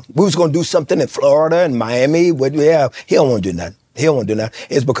together. We was going to do something in Florida and Miami. He don't want to do nothing. He don't want to do nothing.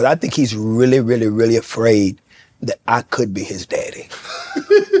 It's because I think he's really, really, really afraid that I could be his daddy.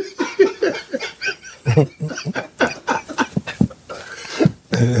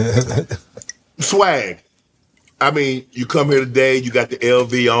 Swag. I mean, you come here today, you got the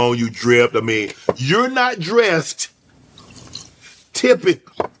LV on, you dripped. I mean, you're not dressed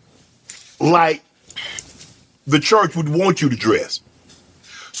typically like the church would want you to dress.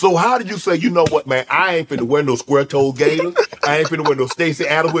 So how did you say, you know what, man, I ain't finna wear no square-toed gaiters. I ain't finna wear no Stacey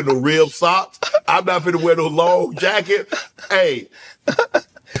Adams with no rib socks. I'm not finna wear no long jacket. Hey.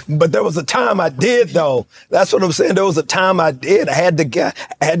 But there was a time I did, though. That's what I'm saying. There was a time I did. I had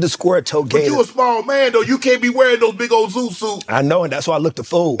the square-toe gaiters. But you a small man, though. You can't be wearing those big old zoo suits. I know, and that's why I looked a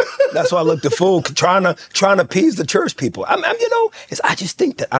fool. Trying to appease the church people. I just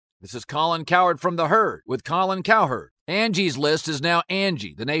think that. This is Colin Cowherd from The Herd with Colin Cowherd. Angie's List is now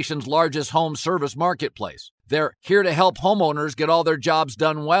Angie, the nation's largest home service marketplace. They're here to help homeowners get all their jobs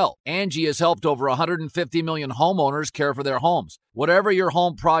done well. Angie has helped over 150 million homeowners care for their homes. Whatever your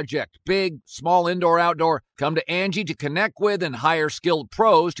home project, big, small, indoor, outdoor, come to Angie to connect with and hire skilled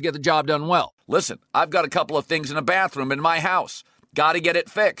pros to get the job done well. Listen, I've got a couple of things in a bathroom in my house. Got to get it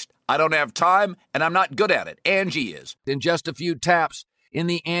fixed. I don't have time, and I'm not good at it. Angie is. In just a few taps, in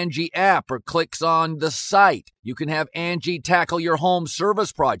the Angie app or clicks on the site, you can have Angie tackle your home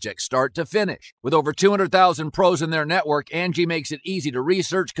service project start to finish. With over 200,000 pros in their network, Angie makes it easy to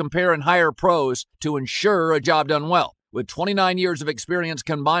research, compare, and hire pros to ensure a job done well. With 29 years of experience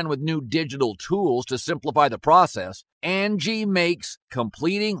combined with new digital tools to simplify the process, Angie makes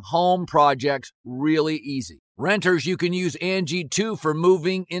completing home projects really easy. Renters, you can use Angie too for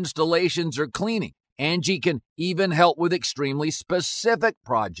moving, installations, or cleaning. Angie can even help with extremely specific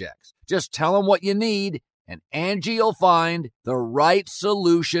projects. Just tell them what you need, and Angie will find the right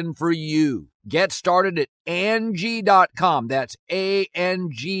solution for you. Get started at Angie.com. That's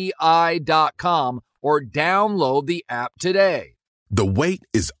ANGI.com, or download the app today. The wait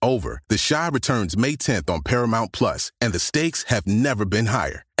is over. The Chi returns May 10th on Paramount Plus, and the stakes have never been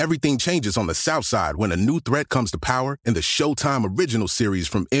higher. Everything changes on the South Side when a new threat comes to power in the Showtime original series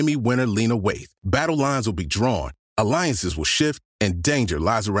from Emmy winner Lena Waithe. Battle lines will be drawn, alliances will shift, and danger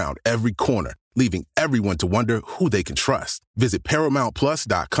lies around every corner, leaving everyone to wonder who they can trust. Visit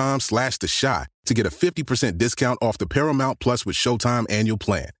ParamountPlus.com/The Chi to get a 50% discount off the Paramount Plus with Showtime annual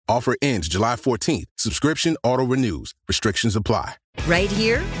plan. Offer ends July 14th. Subscription auto-renews. Restrictions apply. Right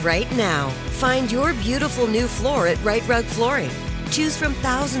here, right now. Find your beautiful new floor at Right Rug Flooring. Choose from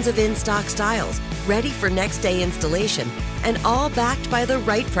thousands of in-stock styles, ready for next day installation, and all backed by the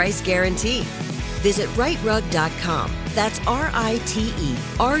right price guarantee. Visit rightrug.com. That's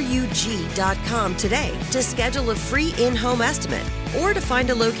RITERUG.com today to schedule a free in-home estimate or to find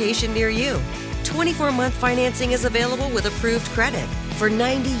a location near you. 24-month financing is available with approved credit. For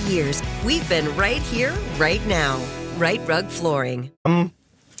 90 years, we've been right here, right now. Right Rug Flooring.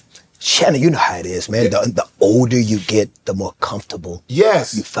 Shannon, you know how it is, man. The older you get, the more comfortable you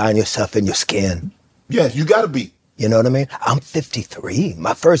find yourself in your skin. Yes, you got to be. You know what I mean? I'm 53.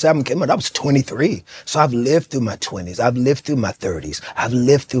 My first album came out, I was 23. So I've lived through my 20s. I've lived through my 30s. I've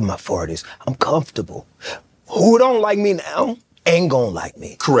lived through my 40s. I'm comfortable. Who don't like me now ain't gonna like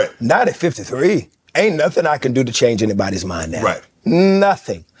me. Correct. Not at 53. Ain't nothing I can do to change anybody's mind now. Right.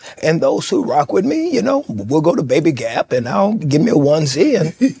 Nothing. And those who rock with me, you know, we'll go to Baby Gap and I'll give me a onesie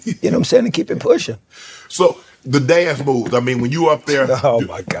and, you know what I'm saying, and keep it pushing. So the dance moves, I mean, when you up there. Oh,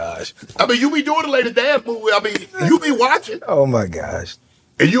 my gosh. I mean, you be doing the latest dance move. I mean, you be watching. Oh, my gosh.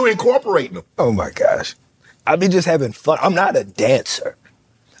 And you incorporating them. Oh, my gosh. I be just having fun. I'm not a dancer.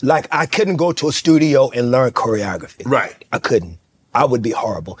 Like, I couldn't go to a studio and learn choreography. Right. I couldn't. I would be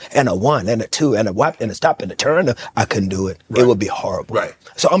horrible. And a one, and a two, and a whop, and a stop, and a turn. I couldn't do it. Right. It would be horrible. Right.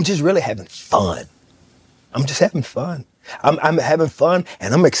 So I'm just really having fun. I'm just having fun. I'm having fun,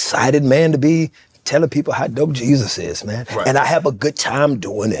 and I'm excited, man, to be telling people how dope Jesus is, man. Right. And I have a good time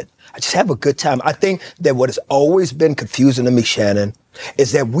doing it. I just have a good time. I think that what has always been confusing to me, Shannon,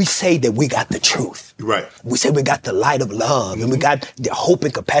 is that we say that we got the truth. Right. We say we got the light of love, and we got the hope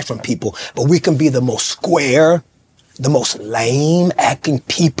and compassion from people, but we can be the most square, the most lame acting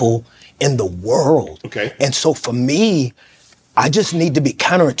people in the world. Okay. And so for me, I just need to be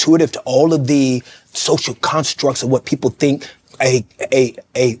counterintuitive to all of the social constructs of what people think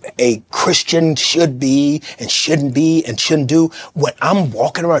a Christian should be and shouldn't do. When I'm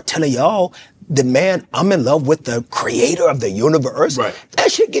walking around telling y'all, the man, I'm in love with the creator of the universe. Right.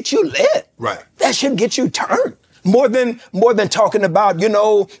 That should get you lit. Right. That should get you turned. More than talking about,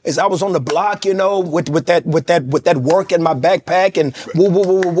 as I was on the block, with that work in my backpack and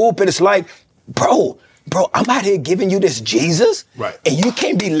whoop, and it's like, bro, I'm out here giving you this Jesus, right? And you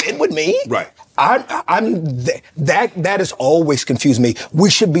can't be lit with me, right? That has always confused me.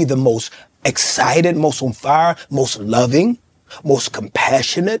 We should be the most excited, most on fire, most loving, most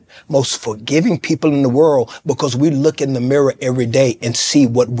compassionate, most forgiving people in the world, because we look in the mirror every day and see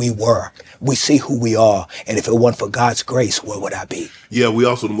what we were. We see who we are. And if it weren't for God's grace, where would I be? Yeah, we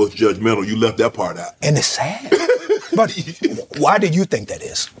also the most judgmental. You left that part out. And it's sad. But why do you think that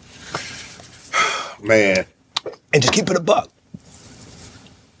is? Man. And just keep it a buck.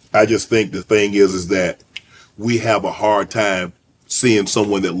 I just think the thing is that we have a hard time seeing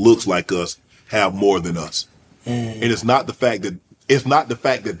someone that looks like us have more than us. And it's not the fact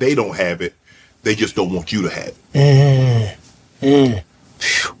that they don't have it, they just don't want you to have it.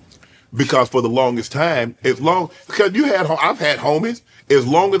 Because for the longest time, because I've had homies, as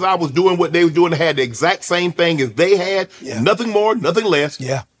long as I was doing what they were doing, had the exact same thing as they had, nothing more, nothing less.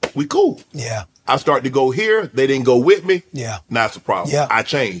 Yeah. We cool. Yeah. I started to go here, they didn't go with me. Yeah. Now it's a problem. Yeah. I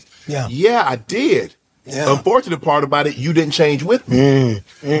changed. Yeah. Yeah, I did. Yeah. Unfortunate part about it, you didn't change with me.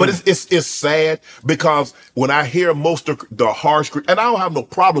 But it's sad because when I hear most of the harsh, and I don't have no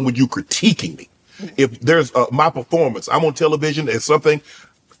problem with you critiquing me. If there's my performance, I'm on television and something,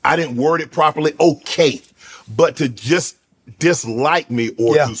 I didn't word it properly, okay. But to just dislike me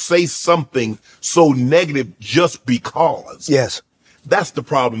or to say something so negative just because. Yes. That's the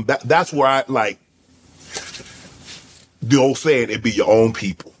problem. That's where I like the old saying, it be your own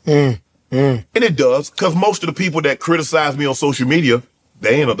people. And it does, because most of the people that criticize me on social media,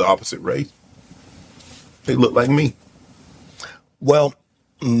 they ain't of the opposite race. They look like me. Well,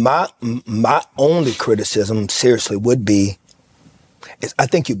 my only criticism, seriously, would be, is I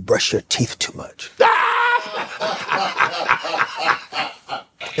think you brush your teeth too much.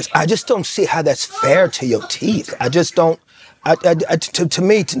 I just don't see how that's fair to your teeth. I just don't. To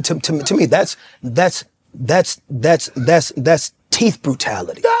me, that's teeth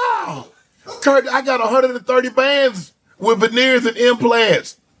brutality. No! Kirk, I got 130 bands with veneers and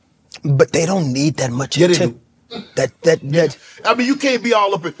implants. But they don't need that much attention. I mean, you can't be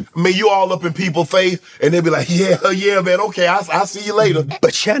all up in, you all up in people's face and they'll be like, yeah, man, okay, I'll see you later.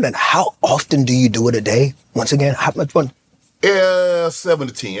 But Shannon, how often do you do it a day? Once again, how much fun? 7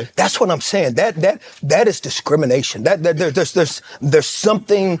 to 10. That's what I'm saying. That is discrimination. There's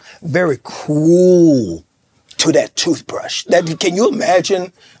something very cruel to that toothbrush. Can you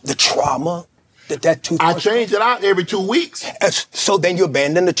imagine the trauma that toothbrush? I change it out every 2 weeks. So then you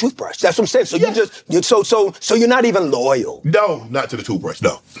abandon the toothbrush. That's what I'm saying. So so you're not even loyal. No, not to the toothbrush.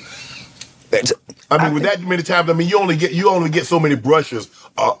 No. I mean, with that many times, you only get so many brushes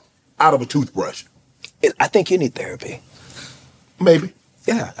out of a toothbrush. I think you need therapy. Maybe.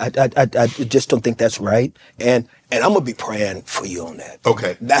 Yeah, I just don't think that's right. And I'm gonna be praying for you on that.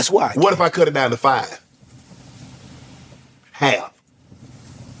 Okay. That's why. What if I cut it down to 5? Half.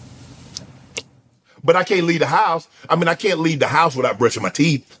 But I can't leave the house. I can't leave the house without brushing my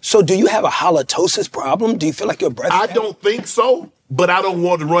teeth. So do you have a halitosis problem? Do you feel like your breath? I don't think so, but I don't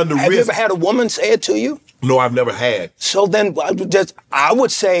want to run the risk. Have you ever had a woman say it to you? No, I've never had. So then I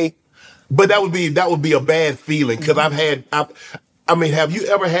would say. But that would be a bad feeling, because have you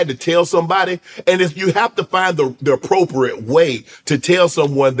ever had to tell somebody? And you have to find the appropriate way to tell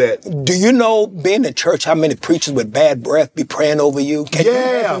someone that. Do you know, being in church, how many preachers with bad breath be praying over you? Can you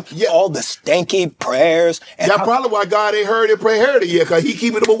imagine all the stanky prayers? And that's probably why God ain't heard it yet, because he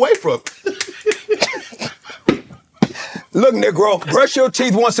keeping them away from it. Look, Negro, brush your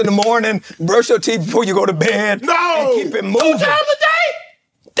teeth once in the morning, brush your teeth before you go to bed. No! And keep it moving. 2 times a day?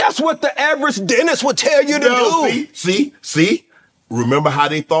 That's what the average dentist would tell you to do. See? Remember how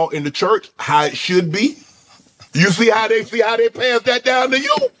they thought in the church, how it should be? You see how they pass that down to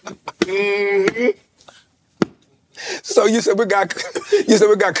you? Mm-hmm. So you said we got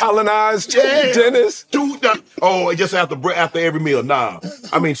colonized dentists? Just after every meal. Nah.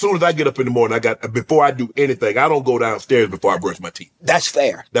 As soon as I get up in the morning, before I do anything, I don't go downstairs before I brush my teeth. That's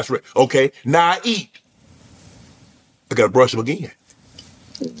fair. That's right. Okay. Now I eat. I gotta brush them again.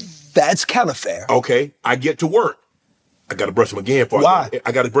 That's kind of fair. Okay. I get to work. I got to brush them again.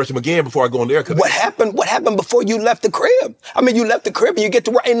 I got to brush them again before I go in there. What happened before you left the crib? You left the crib and you get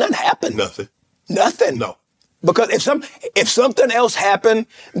to work. Ain't nothing happened. Nothing. Nothing. No. Because if something else happened,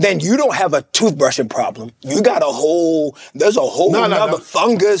 then you don't have a toothbrushing problem. You got there's a whole other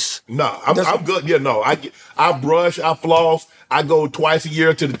fungus. No, I'm good. Yeah, no, I brush, I floss, I go twice a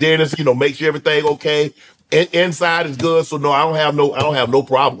year to the dentist. Make sure everything okay. Inside is good, so no, I don't have no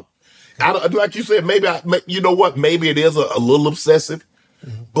problem. Like you said, maybe maybe it is a little obsessive,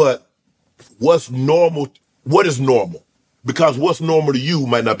 but what's normal? What is normal? Because what's normal to you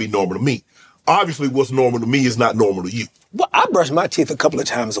might not be normal to me. Obviously, what's normal to me is not normal to you. Well, I brush my teeth a couple of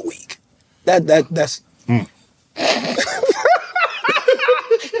times a week. That's.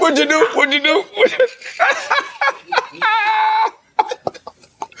 What'd you do?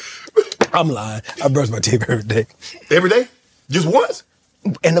 I'm lying. I brush my teeth every day. Every day? Just once?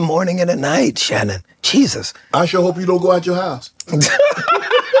 In the morning and at night, Shannon. Jesus. I sure hope you don't go out your house.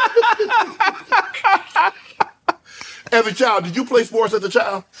 As a child, did you play sports as a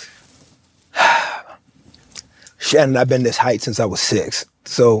child? Shannon, I've been this height since I was 6,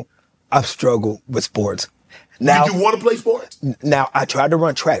 so I've struggled with sports. Now, did you want to play sports? Now, I tried to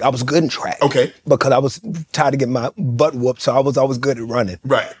run track. I was good in track. Okay. Because I was tired of getting my butt whooped, so I was always good at running.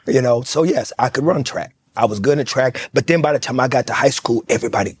 Right. So yes, I could run track. I was good at track, but then by the time I got to high school,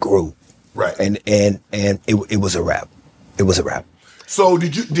 everybody grew. Right. And it was a wrap. It was a wrap. So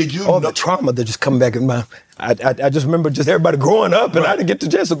did you all the trauma that just come back in my I just remember just everybody growing up and I didn't get the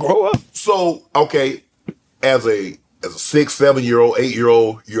chance to grow up. So, okay, as a 6, 7-year-old,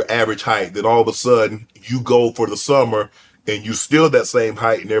 8-year-old, your average height, then all of a sudden you go for the summer and you still that same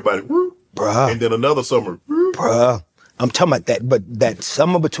height and everybody, bruh. And then another summer, bruh. I'm talking about that, but that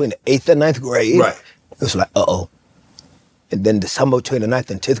summer between the 8th and 9th grade, right? It was like, uh-oh. And then the summer between the 9th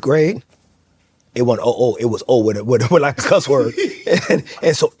and 10th grade, it wasn't it was with like a cuss word.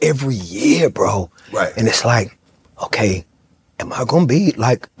 and so every year, bro. Right. And it's like, okay, am I gonna be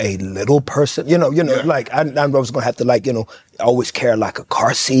like a little person? Like I was gonna have to always carry like a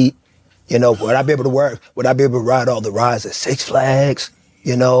car seat. Would I be able to ride all the rides at Six Flags?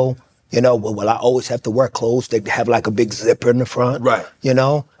 Will I always have to wear clothes that have like a big zipper in the front? Right.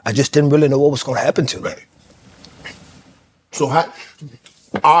 I just didn't really know what was gonna happen to me. Right. So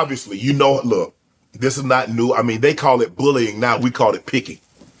obviously, look, this is not new. I mean, they call it bullying now. We call it picking.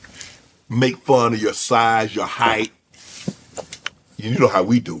 Make fun of your size, your height. You know how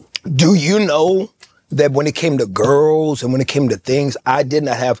we do. Do you know that when it came to girls and when it came to things, I did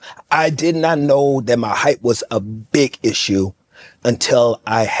not know that my height was a big issue until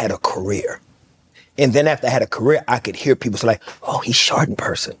I had a career. And then after I had a career, I could hear people say like, oh, he's short in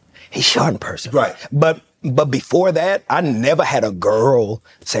person. He's short in person. Right. But before that, I never had a girl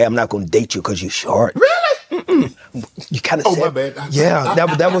say, I'm not going to date you because you're short. Really? Mm-mm. You kind of said. Oh, my bad. Yeah,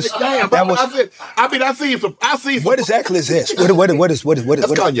 that was. I see some. What exactly is this? What is?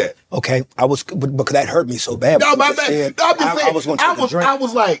 That's cognac. Okay, because that hurt me so bad. No, my bad. I was going to take a drink. I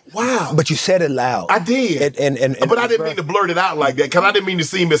was like, wow. But you said it loud. I did. But I didn't mean to blurt it out like that because I didn't mean to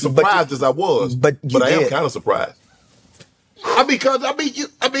seem as surprised as I was. But I am kind of surprised. Normally,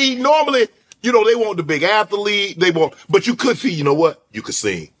 they want the big athlete. But you could see, you know what? You could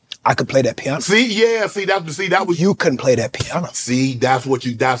sing. I could play that piano. That was you couldn't play that piano. See, that's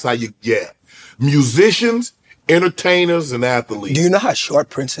how you musicians, entertainers, and athletes. Do you know how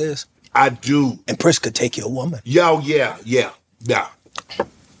short Prince is? I do. And Prince could take you a woman. Yeah.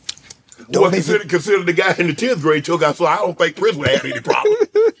 Well, consider the guy in the 10th grade took out, so I don't think Prince would have any problem.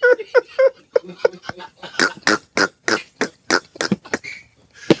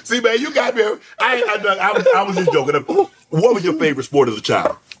 See, man, you got me. I was just joking. What was your favorite sport as a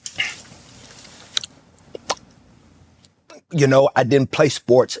child? I didn't play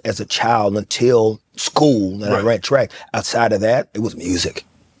sports as a child until school, and I ran track. Outside of that, it was music.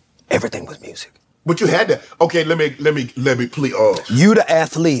 Everything was music. But you had to. Okay, let me please. You the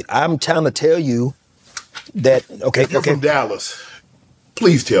athlete. I'm trying to tell you that. Okay, You're from Dallas.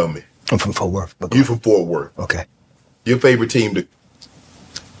 Please tell me. I'm from Fort Worth. You from Fort Worth. Okay. Your favorite team to.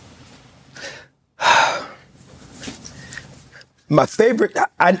 My favorite.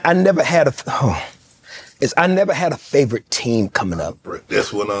 I never had a. I never had a favorite team coming up.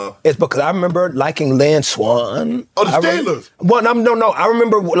 This one, It's because I remember liking Lynn Swann. Oh, the Steelers. No. I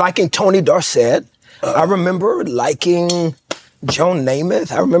remember liking Tony Dorsett. I remember liking Joe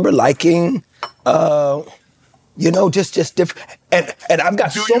Namath. I remember liking, just different. And I've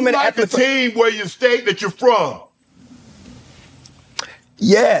got so many. Do you like the team where you state that you're from?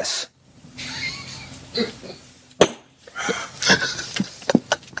 Yes.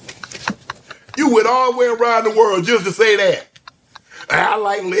 You went all the way around the world just to say that. I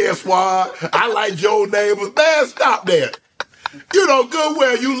like Lynn Swann. I like Joe Namath. Man, stop that. You know good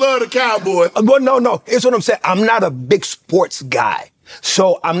well you love the Cowboys. Well, no. Here's what I'm saying. I'm not a big sports guy.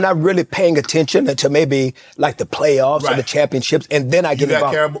 So I'm not really paying attention until maybe like the playoffs or the championships, and then I get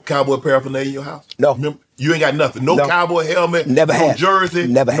involved. You got Cowboy paraphernalia in your house? No. Remember? You ain't got nothing. No Cowboy helmet. Never had. No jersey.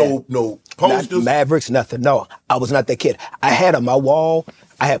 Never had. No posters. Not Mavericks, nothing. No, I was not that kid. I had on my wall,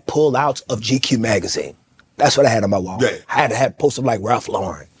 I had pull-outs of GQ magazine. That's what I had on my wall. Yeah. I had posters like Ralph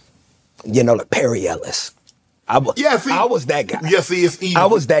Lauren, like Perry Ellis. I was that guy. Yeah, see, it's easy. I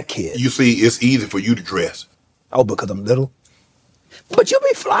was that kid. You see, it's easy for you to dress. Oh, because I'm little? But you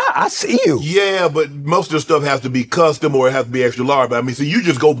be fly. I see you. Yeah, but most of the stuff has to be custom or it has to be extra large. But I mean, so you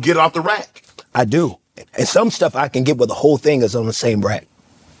just go get off the rack. I do. And some stuff I can get where the whole thing is on the same rack.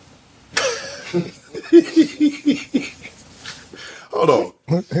 Hold on.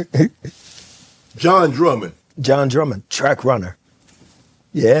 John Drummond, track runner.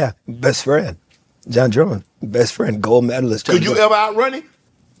 Yeah, best friend. John Drummond, best friend, gold medalist. Could you ever outrun him?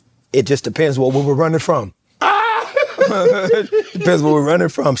 It just depends what we were running from. Depends where we're running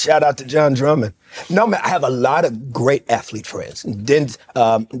from. Shout out to John Drummond. No, man, I have a lot of great athlete friends. Then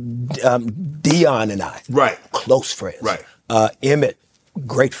Dion and I, right, close friends. Right. Emmett,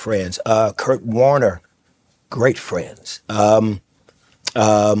 great friends. Kurt Warner, great friends. I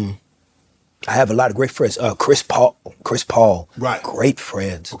have a lot of great friends. Chris Paul, right, great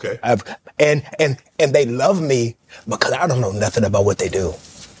friends. Okay. And they love me because I don't know nothing about what they do.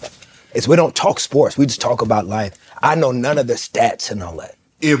 We don't talk sports. We just talk about life. I know none of the stats and all that.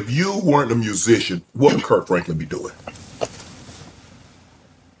 If you weren't a musician, what would Kirk Franklin be doing?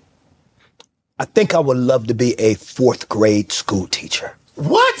 I think I would love to be a 4th grade school teacher.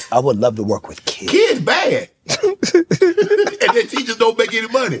 What? I would love to work with kids. Kids bad. And their teachers don't make any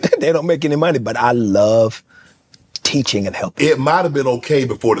money. They don't make any money, but I love teaching and helping. It might have been okay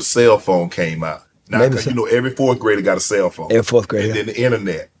before the cell phone came out. Now, because every 4th grader got a cell phone. Every 4th grader. And then the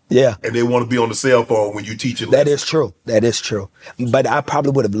internet. Yeah. And they want to be on the cell phone when you teach it. That is true. But I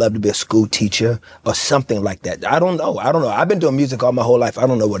probably would have loved to be a school teacher or something like that. I don't know. I've been doing music all my whole life. I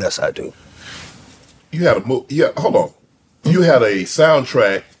don't know what else I do. You had hold on. You had a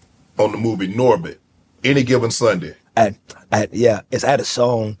soundtrack on the movie Norbit, Any Given Sunday. I had a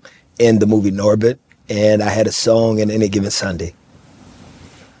song in the movie Norbit, and I had a song in Any Given Sunday.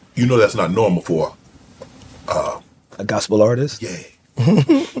 You know that's not normal for a gospel artist? Yeah.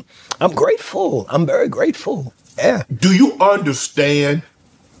 I'm grateful. I'm very grateful. Yeah. Do you understand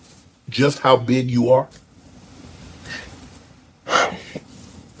just how big you are?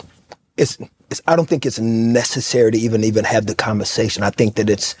 I don't think it's necessary to even have the conversation. I think that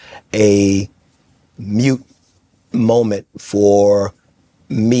it's a mute moment for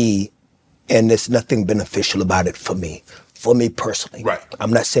me, and there's nothing beneficial about it for me personally. Right.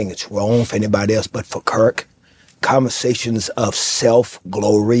 I'm not saying it's wrong for anybody else, but for Kirk, conversations of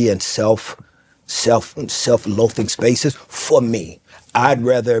self-glory and self-loathing spaces, for me, I'd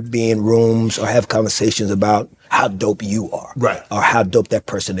rather be in rooms or have conversations about how dope you are. Right. Or how dope that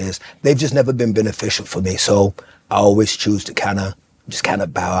person is. They've just never been beneficial for me. So I always choose to kind of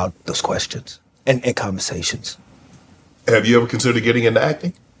bow out those questions and conversations. Have you ever considered getting into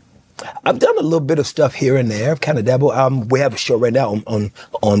acting? I've done a little bit of stuff here and there. I've kind of dabbled. We have a show right now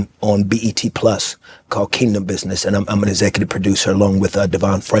on BET Plus called Kingdom Business, and I'm an executive producer along with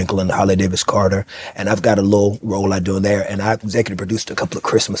Devon Franklin and Holly Davis Carter, and I've got a little role I do in there. And I've executive produced a couple of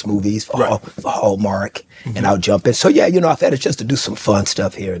Christmas movies for Hallmark, and I'll jump in. So yeah, I've had a chance to do some fun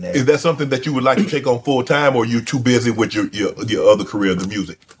stuff here and there. Is that something that you would like to take on full time, or you're too busy with your other career, the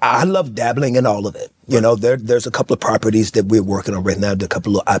music? I love dabbling in all of it. There's a couple of properties that we're working on right now. There are a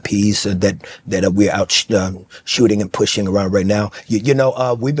couple of IPs that we're out shooting and pushing around right now.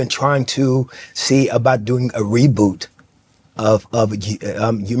 We've been trying to see about doing a reboot of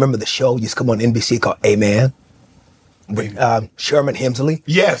you remember the show used to come on NBC called A-Man? With Sherman Hemsley.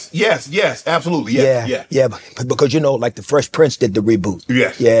 Yes, absolutely. Yeah. But because like the Fresh Prince did the reboot.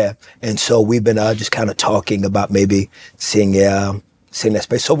 Yes. Yeah, and so we've been just kind of talking about maybe seeing that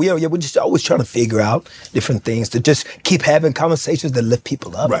space. So we're just always trying to figure out different things to just keep having conversations that lift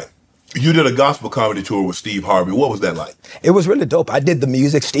people up. Right. You did a gospel comedy tour with Steve Harvey. What was that like? It was really dope. I did the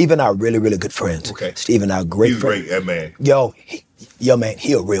music. Steve and I are really, really good friends. Okay. Steve and I are great friends. He's great, that man. Man,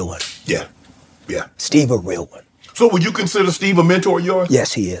 he a real one. Yeah. Steve a real one. So would you consider Steve a mentor of yours?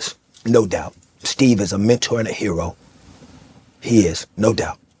 Yes, he is. No doubt. Steve is a mentor and a hero. He is, no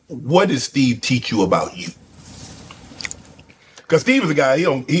doubt. What did Steve teach you about you? Because Steve is a guy, he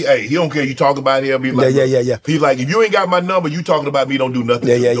don't care you talk about him. He's like, yeah. He's like, if you ain't got my number, you talking about me, don't do nothing.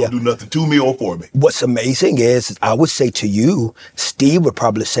 Don't do nothing to me or for me. What's amazing is, I would say to you, Steve would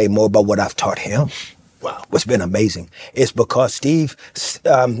probably say more about what I've taught him. Wow. What's been amazing is because Steve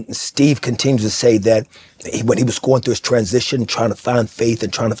continues to say that when he was going through his transition, trying to find faith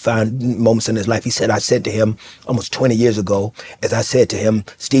and trying to find moments in his life, I said to him almost 20 years ago, as I said to him,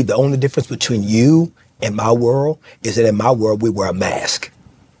 Steve, the only difference between you and my world is that in my world, we wear a mask.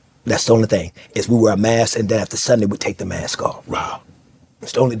 That's the only thing, is we wear a mask, and then after Sunday, we take the mask off. Wow.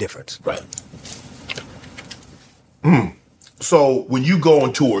 It's the only difference. Right. So when you go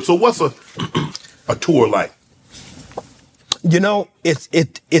on tour, so what's a tour like? You know,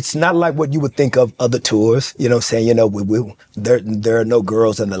 it's not like what you would think of other tours. You know what I'm saying? There are no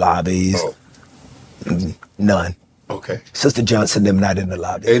girls in the lobbies. Oh. None. Okay. Sister Johnson, them not in the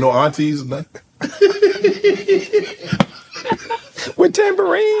lobby. Ain't no aunties, nothing? With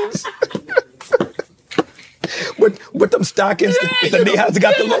tambourines. with them stockings, the knee highs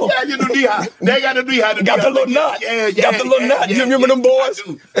got the little. Yeah, you know knee high. They got the knee high. Got the little nut. Yeah, got the little nut. You remember them boys?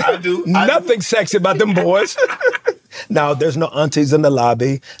 I do. Nothing sexy about them boys. Now there's no aunties in the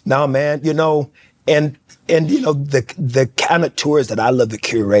lobby. Now, man, you know, and you know the kind of tours that I love to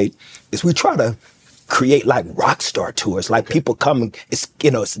curate is we try to create like rock star tours. Like people come,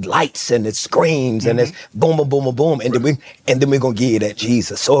 it's lights and it's screams and it's boom, boom, boom, boom, boom, and then we're gonna give you that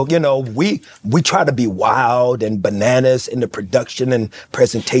Jesus. So we try to be wild and bananas in the production and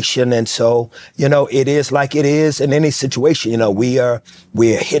presentation, and so it is like it is in any situation. We're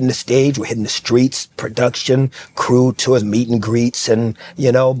hitting the stage, we're hitting the streets, production, crew tours, meet and greets, and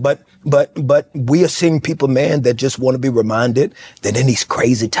But we are seeing people, man, that just want to be reminded that in these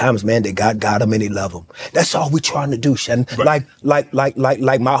crazy times, man, that God got them and He love them. That's all we're trying to do, Shannon. Right. Like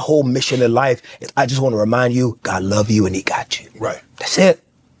my whole mission in life is I just want to remind you, God love you and He got you. Right. That's it.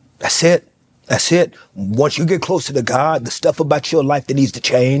 That's it. That's it. Once you get closer to God, the stuff about your life that needs to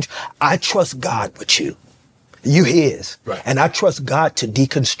change, I trust God with you. You His. Right. And I trust God to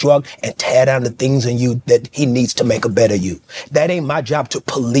deconstruct and tear down the things in you that He needs to make a better you. That ain't my job to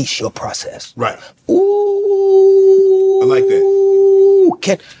police your process. Right. Ooh. I like that.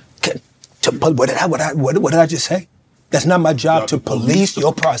 What did I just say? That's not my job to police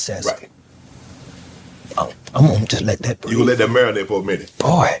your process. Right. Oh, I'm gonna just let that breathe. You gonna let that marinate for a minute.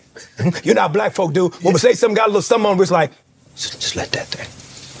 Boy, you know how black folk do. When we say something got a little something on it, it's like, just let that thing.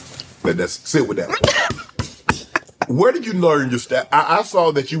 Let that sit with that. Where did you learn your step? I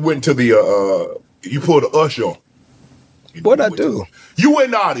saw that you went to the, you pulled the usher on. What'd I do? You went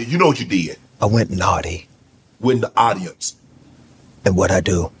naughty. You know what you did. I went naughty. Went in the audience. And what'd I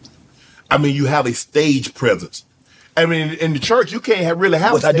do? I mean, you have a stage presence. I mean, in the church, you can't really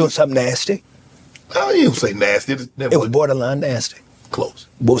have Was I doing something nasty? Oh, you don't say nasty. It was borderline nasty. Close.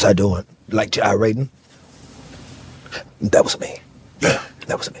 What was I doing? Like gyrating? That was me. Yeah.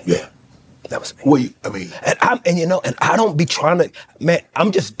 That was me. Yeah. That was me. Well, and I don't be trying to, man,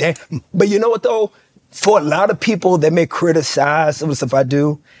 I'm just damn. But you know what though? For a lot of people that may criticize some of the stuff I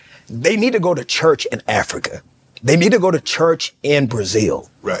do, they need to go to church in Africa. They need to go to church in Brazil.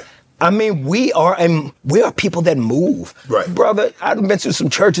 Right. I mean, we are people that move. Right. Brother, I've been to some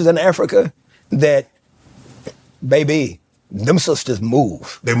churches in Africa that, baby, them sisters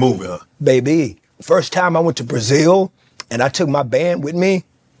move. They move, huh? Baby, first time I went to Brazil and I took my band with me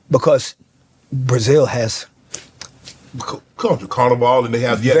because Brazil has culture carnival, and they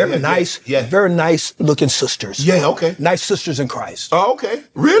have very nice looking sisters. Yeah, okay. Nice sisters in Christ. Oh, okay.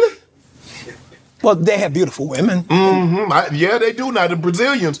 Really? Well, they have beautiful women. Mm-hmm. Yeah, they do now. The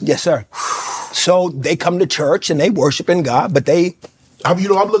Brazilians. Yes, sir. So they come to church and they worshiping God, but they. I'm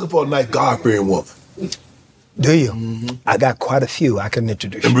looking for a nice God-fearing woman. Do you? Mm-hmm. I got quite a few I can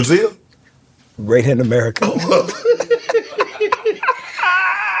introduce. In Brazil? Right here in America.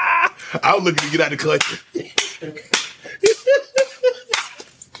 I was looking to get out of the country.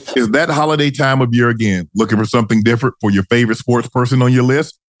 Is that holiday time of year again? Looking for something different for your favorite sports person on your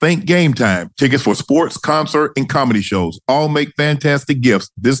list? Think Game Time. Tickets for sports, concert, and comedy shows all make fantastic gifts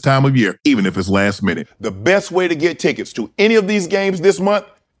this time of year, even if it's last minute. The best way to get tickets to any of these games this month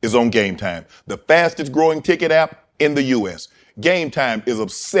is on Game Time, the fastest growing ticket app in the U.S. Game Time is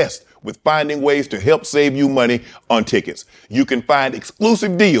obsessed with finding ways to help save you money on tickets. You can find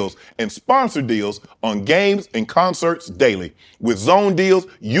exclusive deals and sponsor deals on games and concerts daily. With zone deals,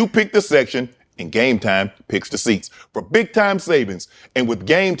 you pick the section and Game Time picks the seats. For big time savings and with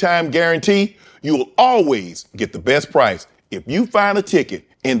Game Time guarantee, you will always get the best price. If you find a ticket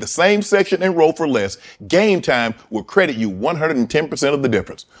in the same section and row for less, Game Time will credit you 110% of the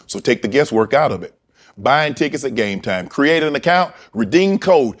difference. So take the guesswork out of it. Buying tickets at Game Time. Create an account, redeem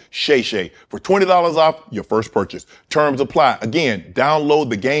code SHAY for $20 off your first purchase. Terms apply. Again, download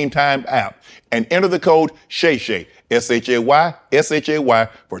the Game Time app and enter the code SHAY, SHAY, SHAY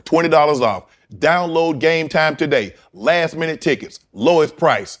for $20 off. Download Game Time today. Last minute tickets, lowest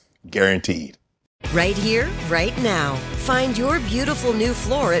price, guaranteed. Right here, right now. Find your beautiful new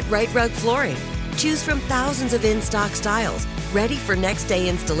floor at Right Rug Flooring. Choose from thousands of in-stock styles, ready for next day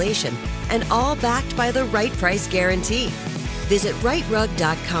installation, and all backed by the right price guarantee. Visit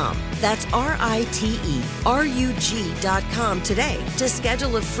rightrug.com. That's RITERUG.com today to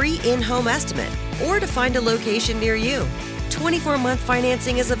schedule a free in-home estimate or to find a location near you. 24-month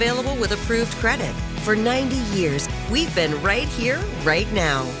financing is available with approved credit. For 90 years, we've been right here, right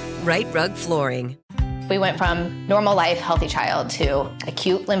now. Right Rug Flooring. We went from normal life, healthy child to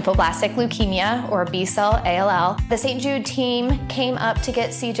acute lymphoblastic leukemia or B-cell ALL. The St. Jude team came up to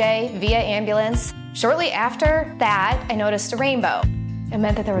get CJ via ambulance. Shortly after that, I noticed a rainbow. It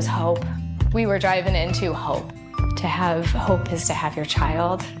meant that there was hope. We were driving into hope. To have hope is to have your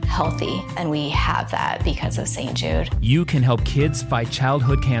child healthy, and we have that because of St. Jude. You can help kids fight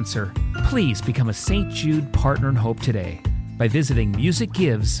childhood cancer. Please become a St. Jude Partner in Hope today by visiting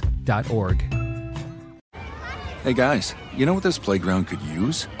musicgives.org. Hey guys, you know what this playground could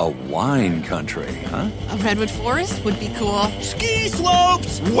use? A wine country, huh? A redwood forest would be cool. Ski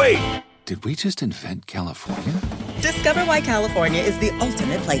slopes! Wait! Did we just invent California? Discover why California is the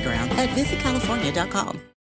ultimate playground at visitcalifornia.com.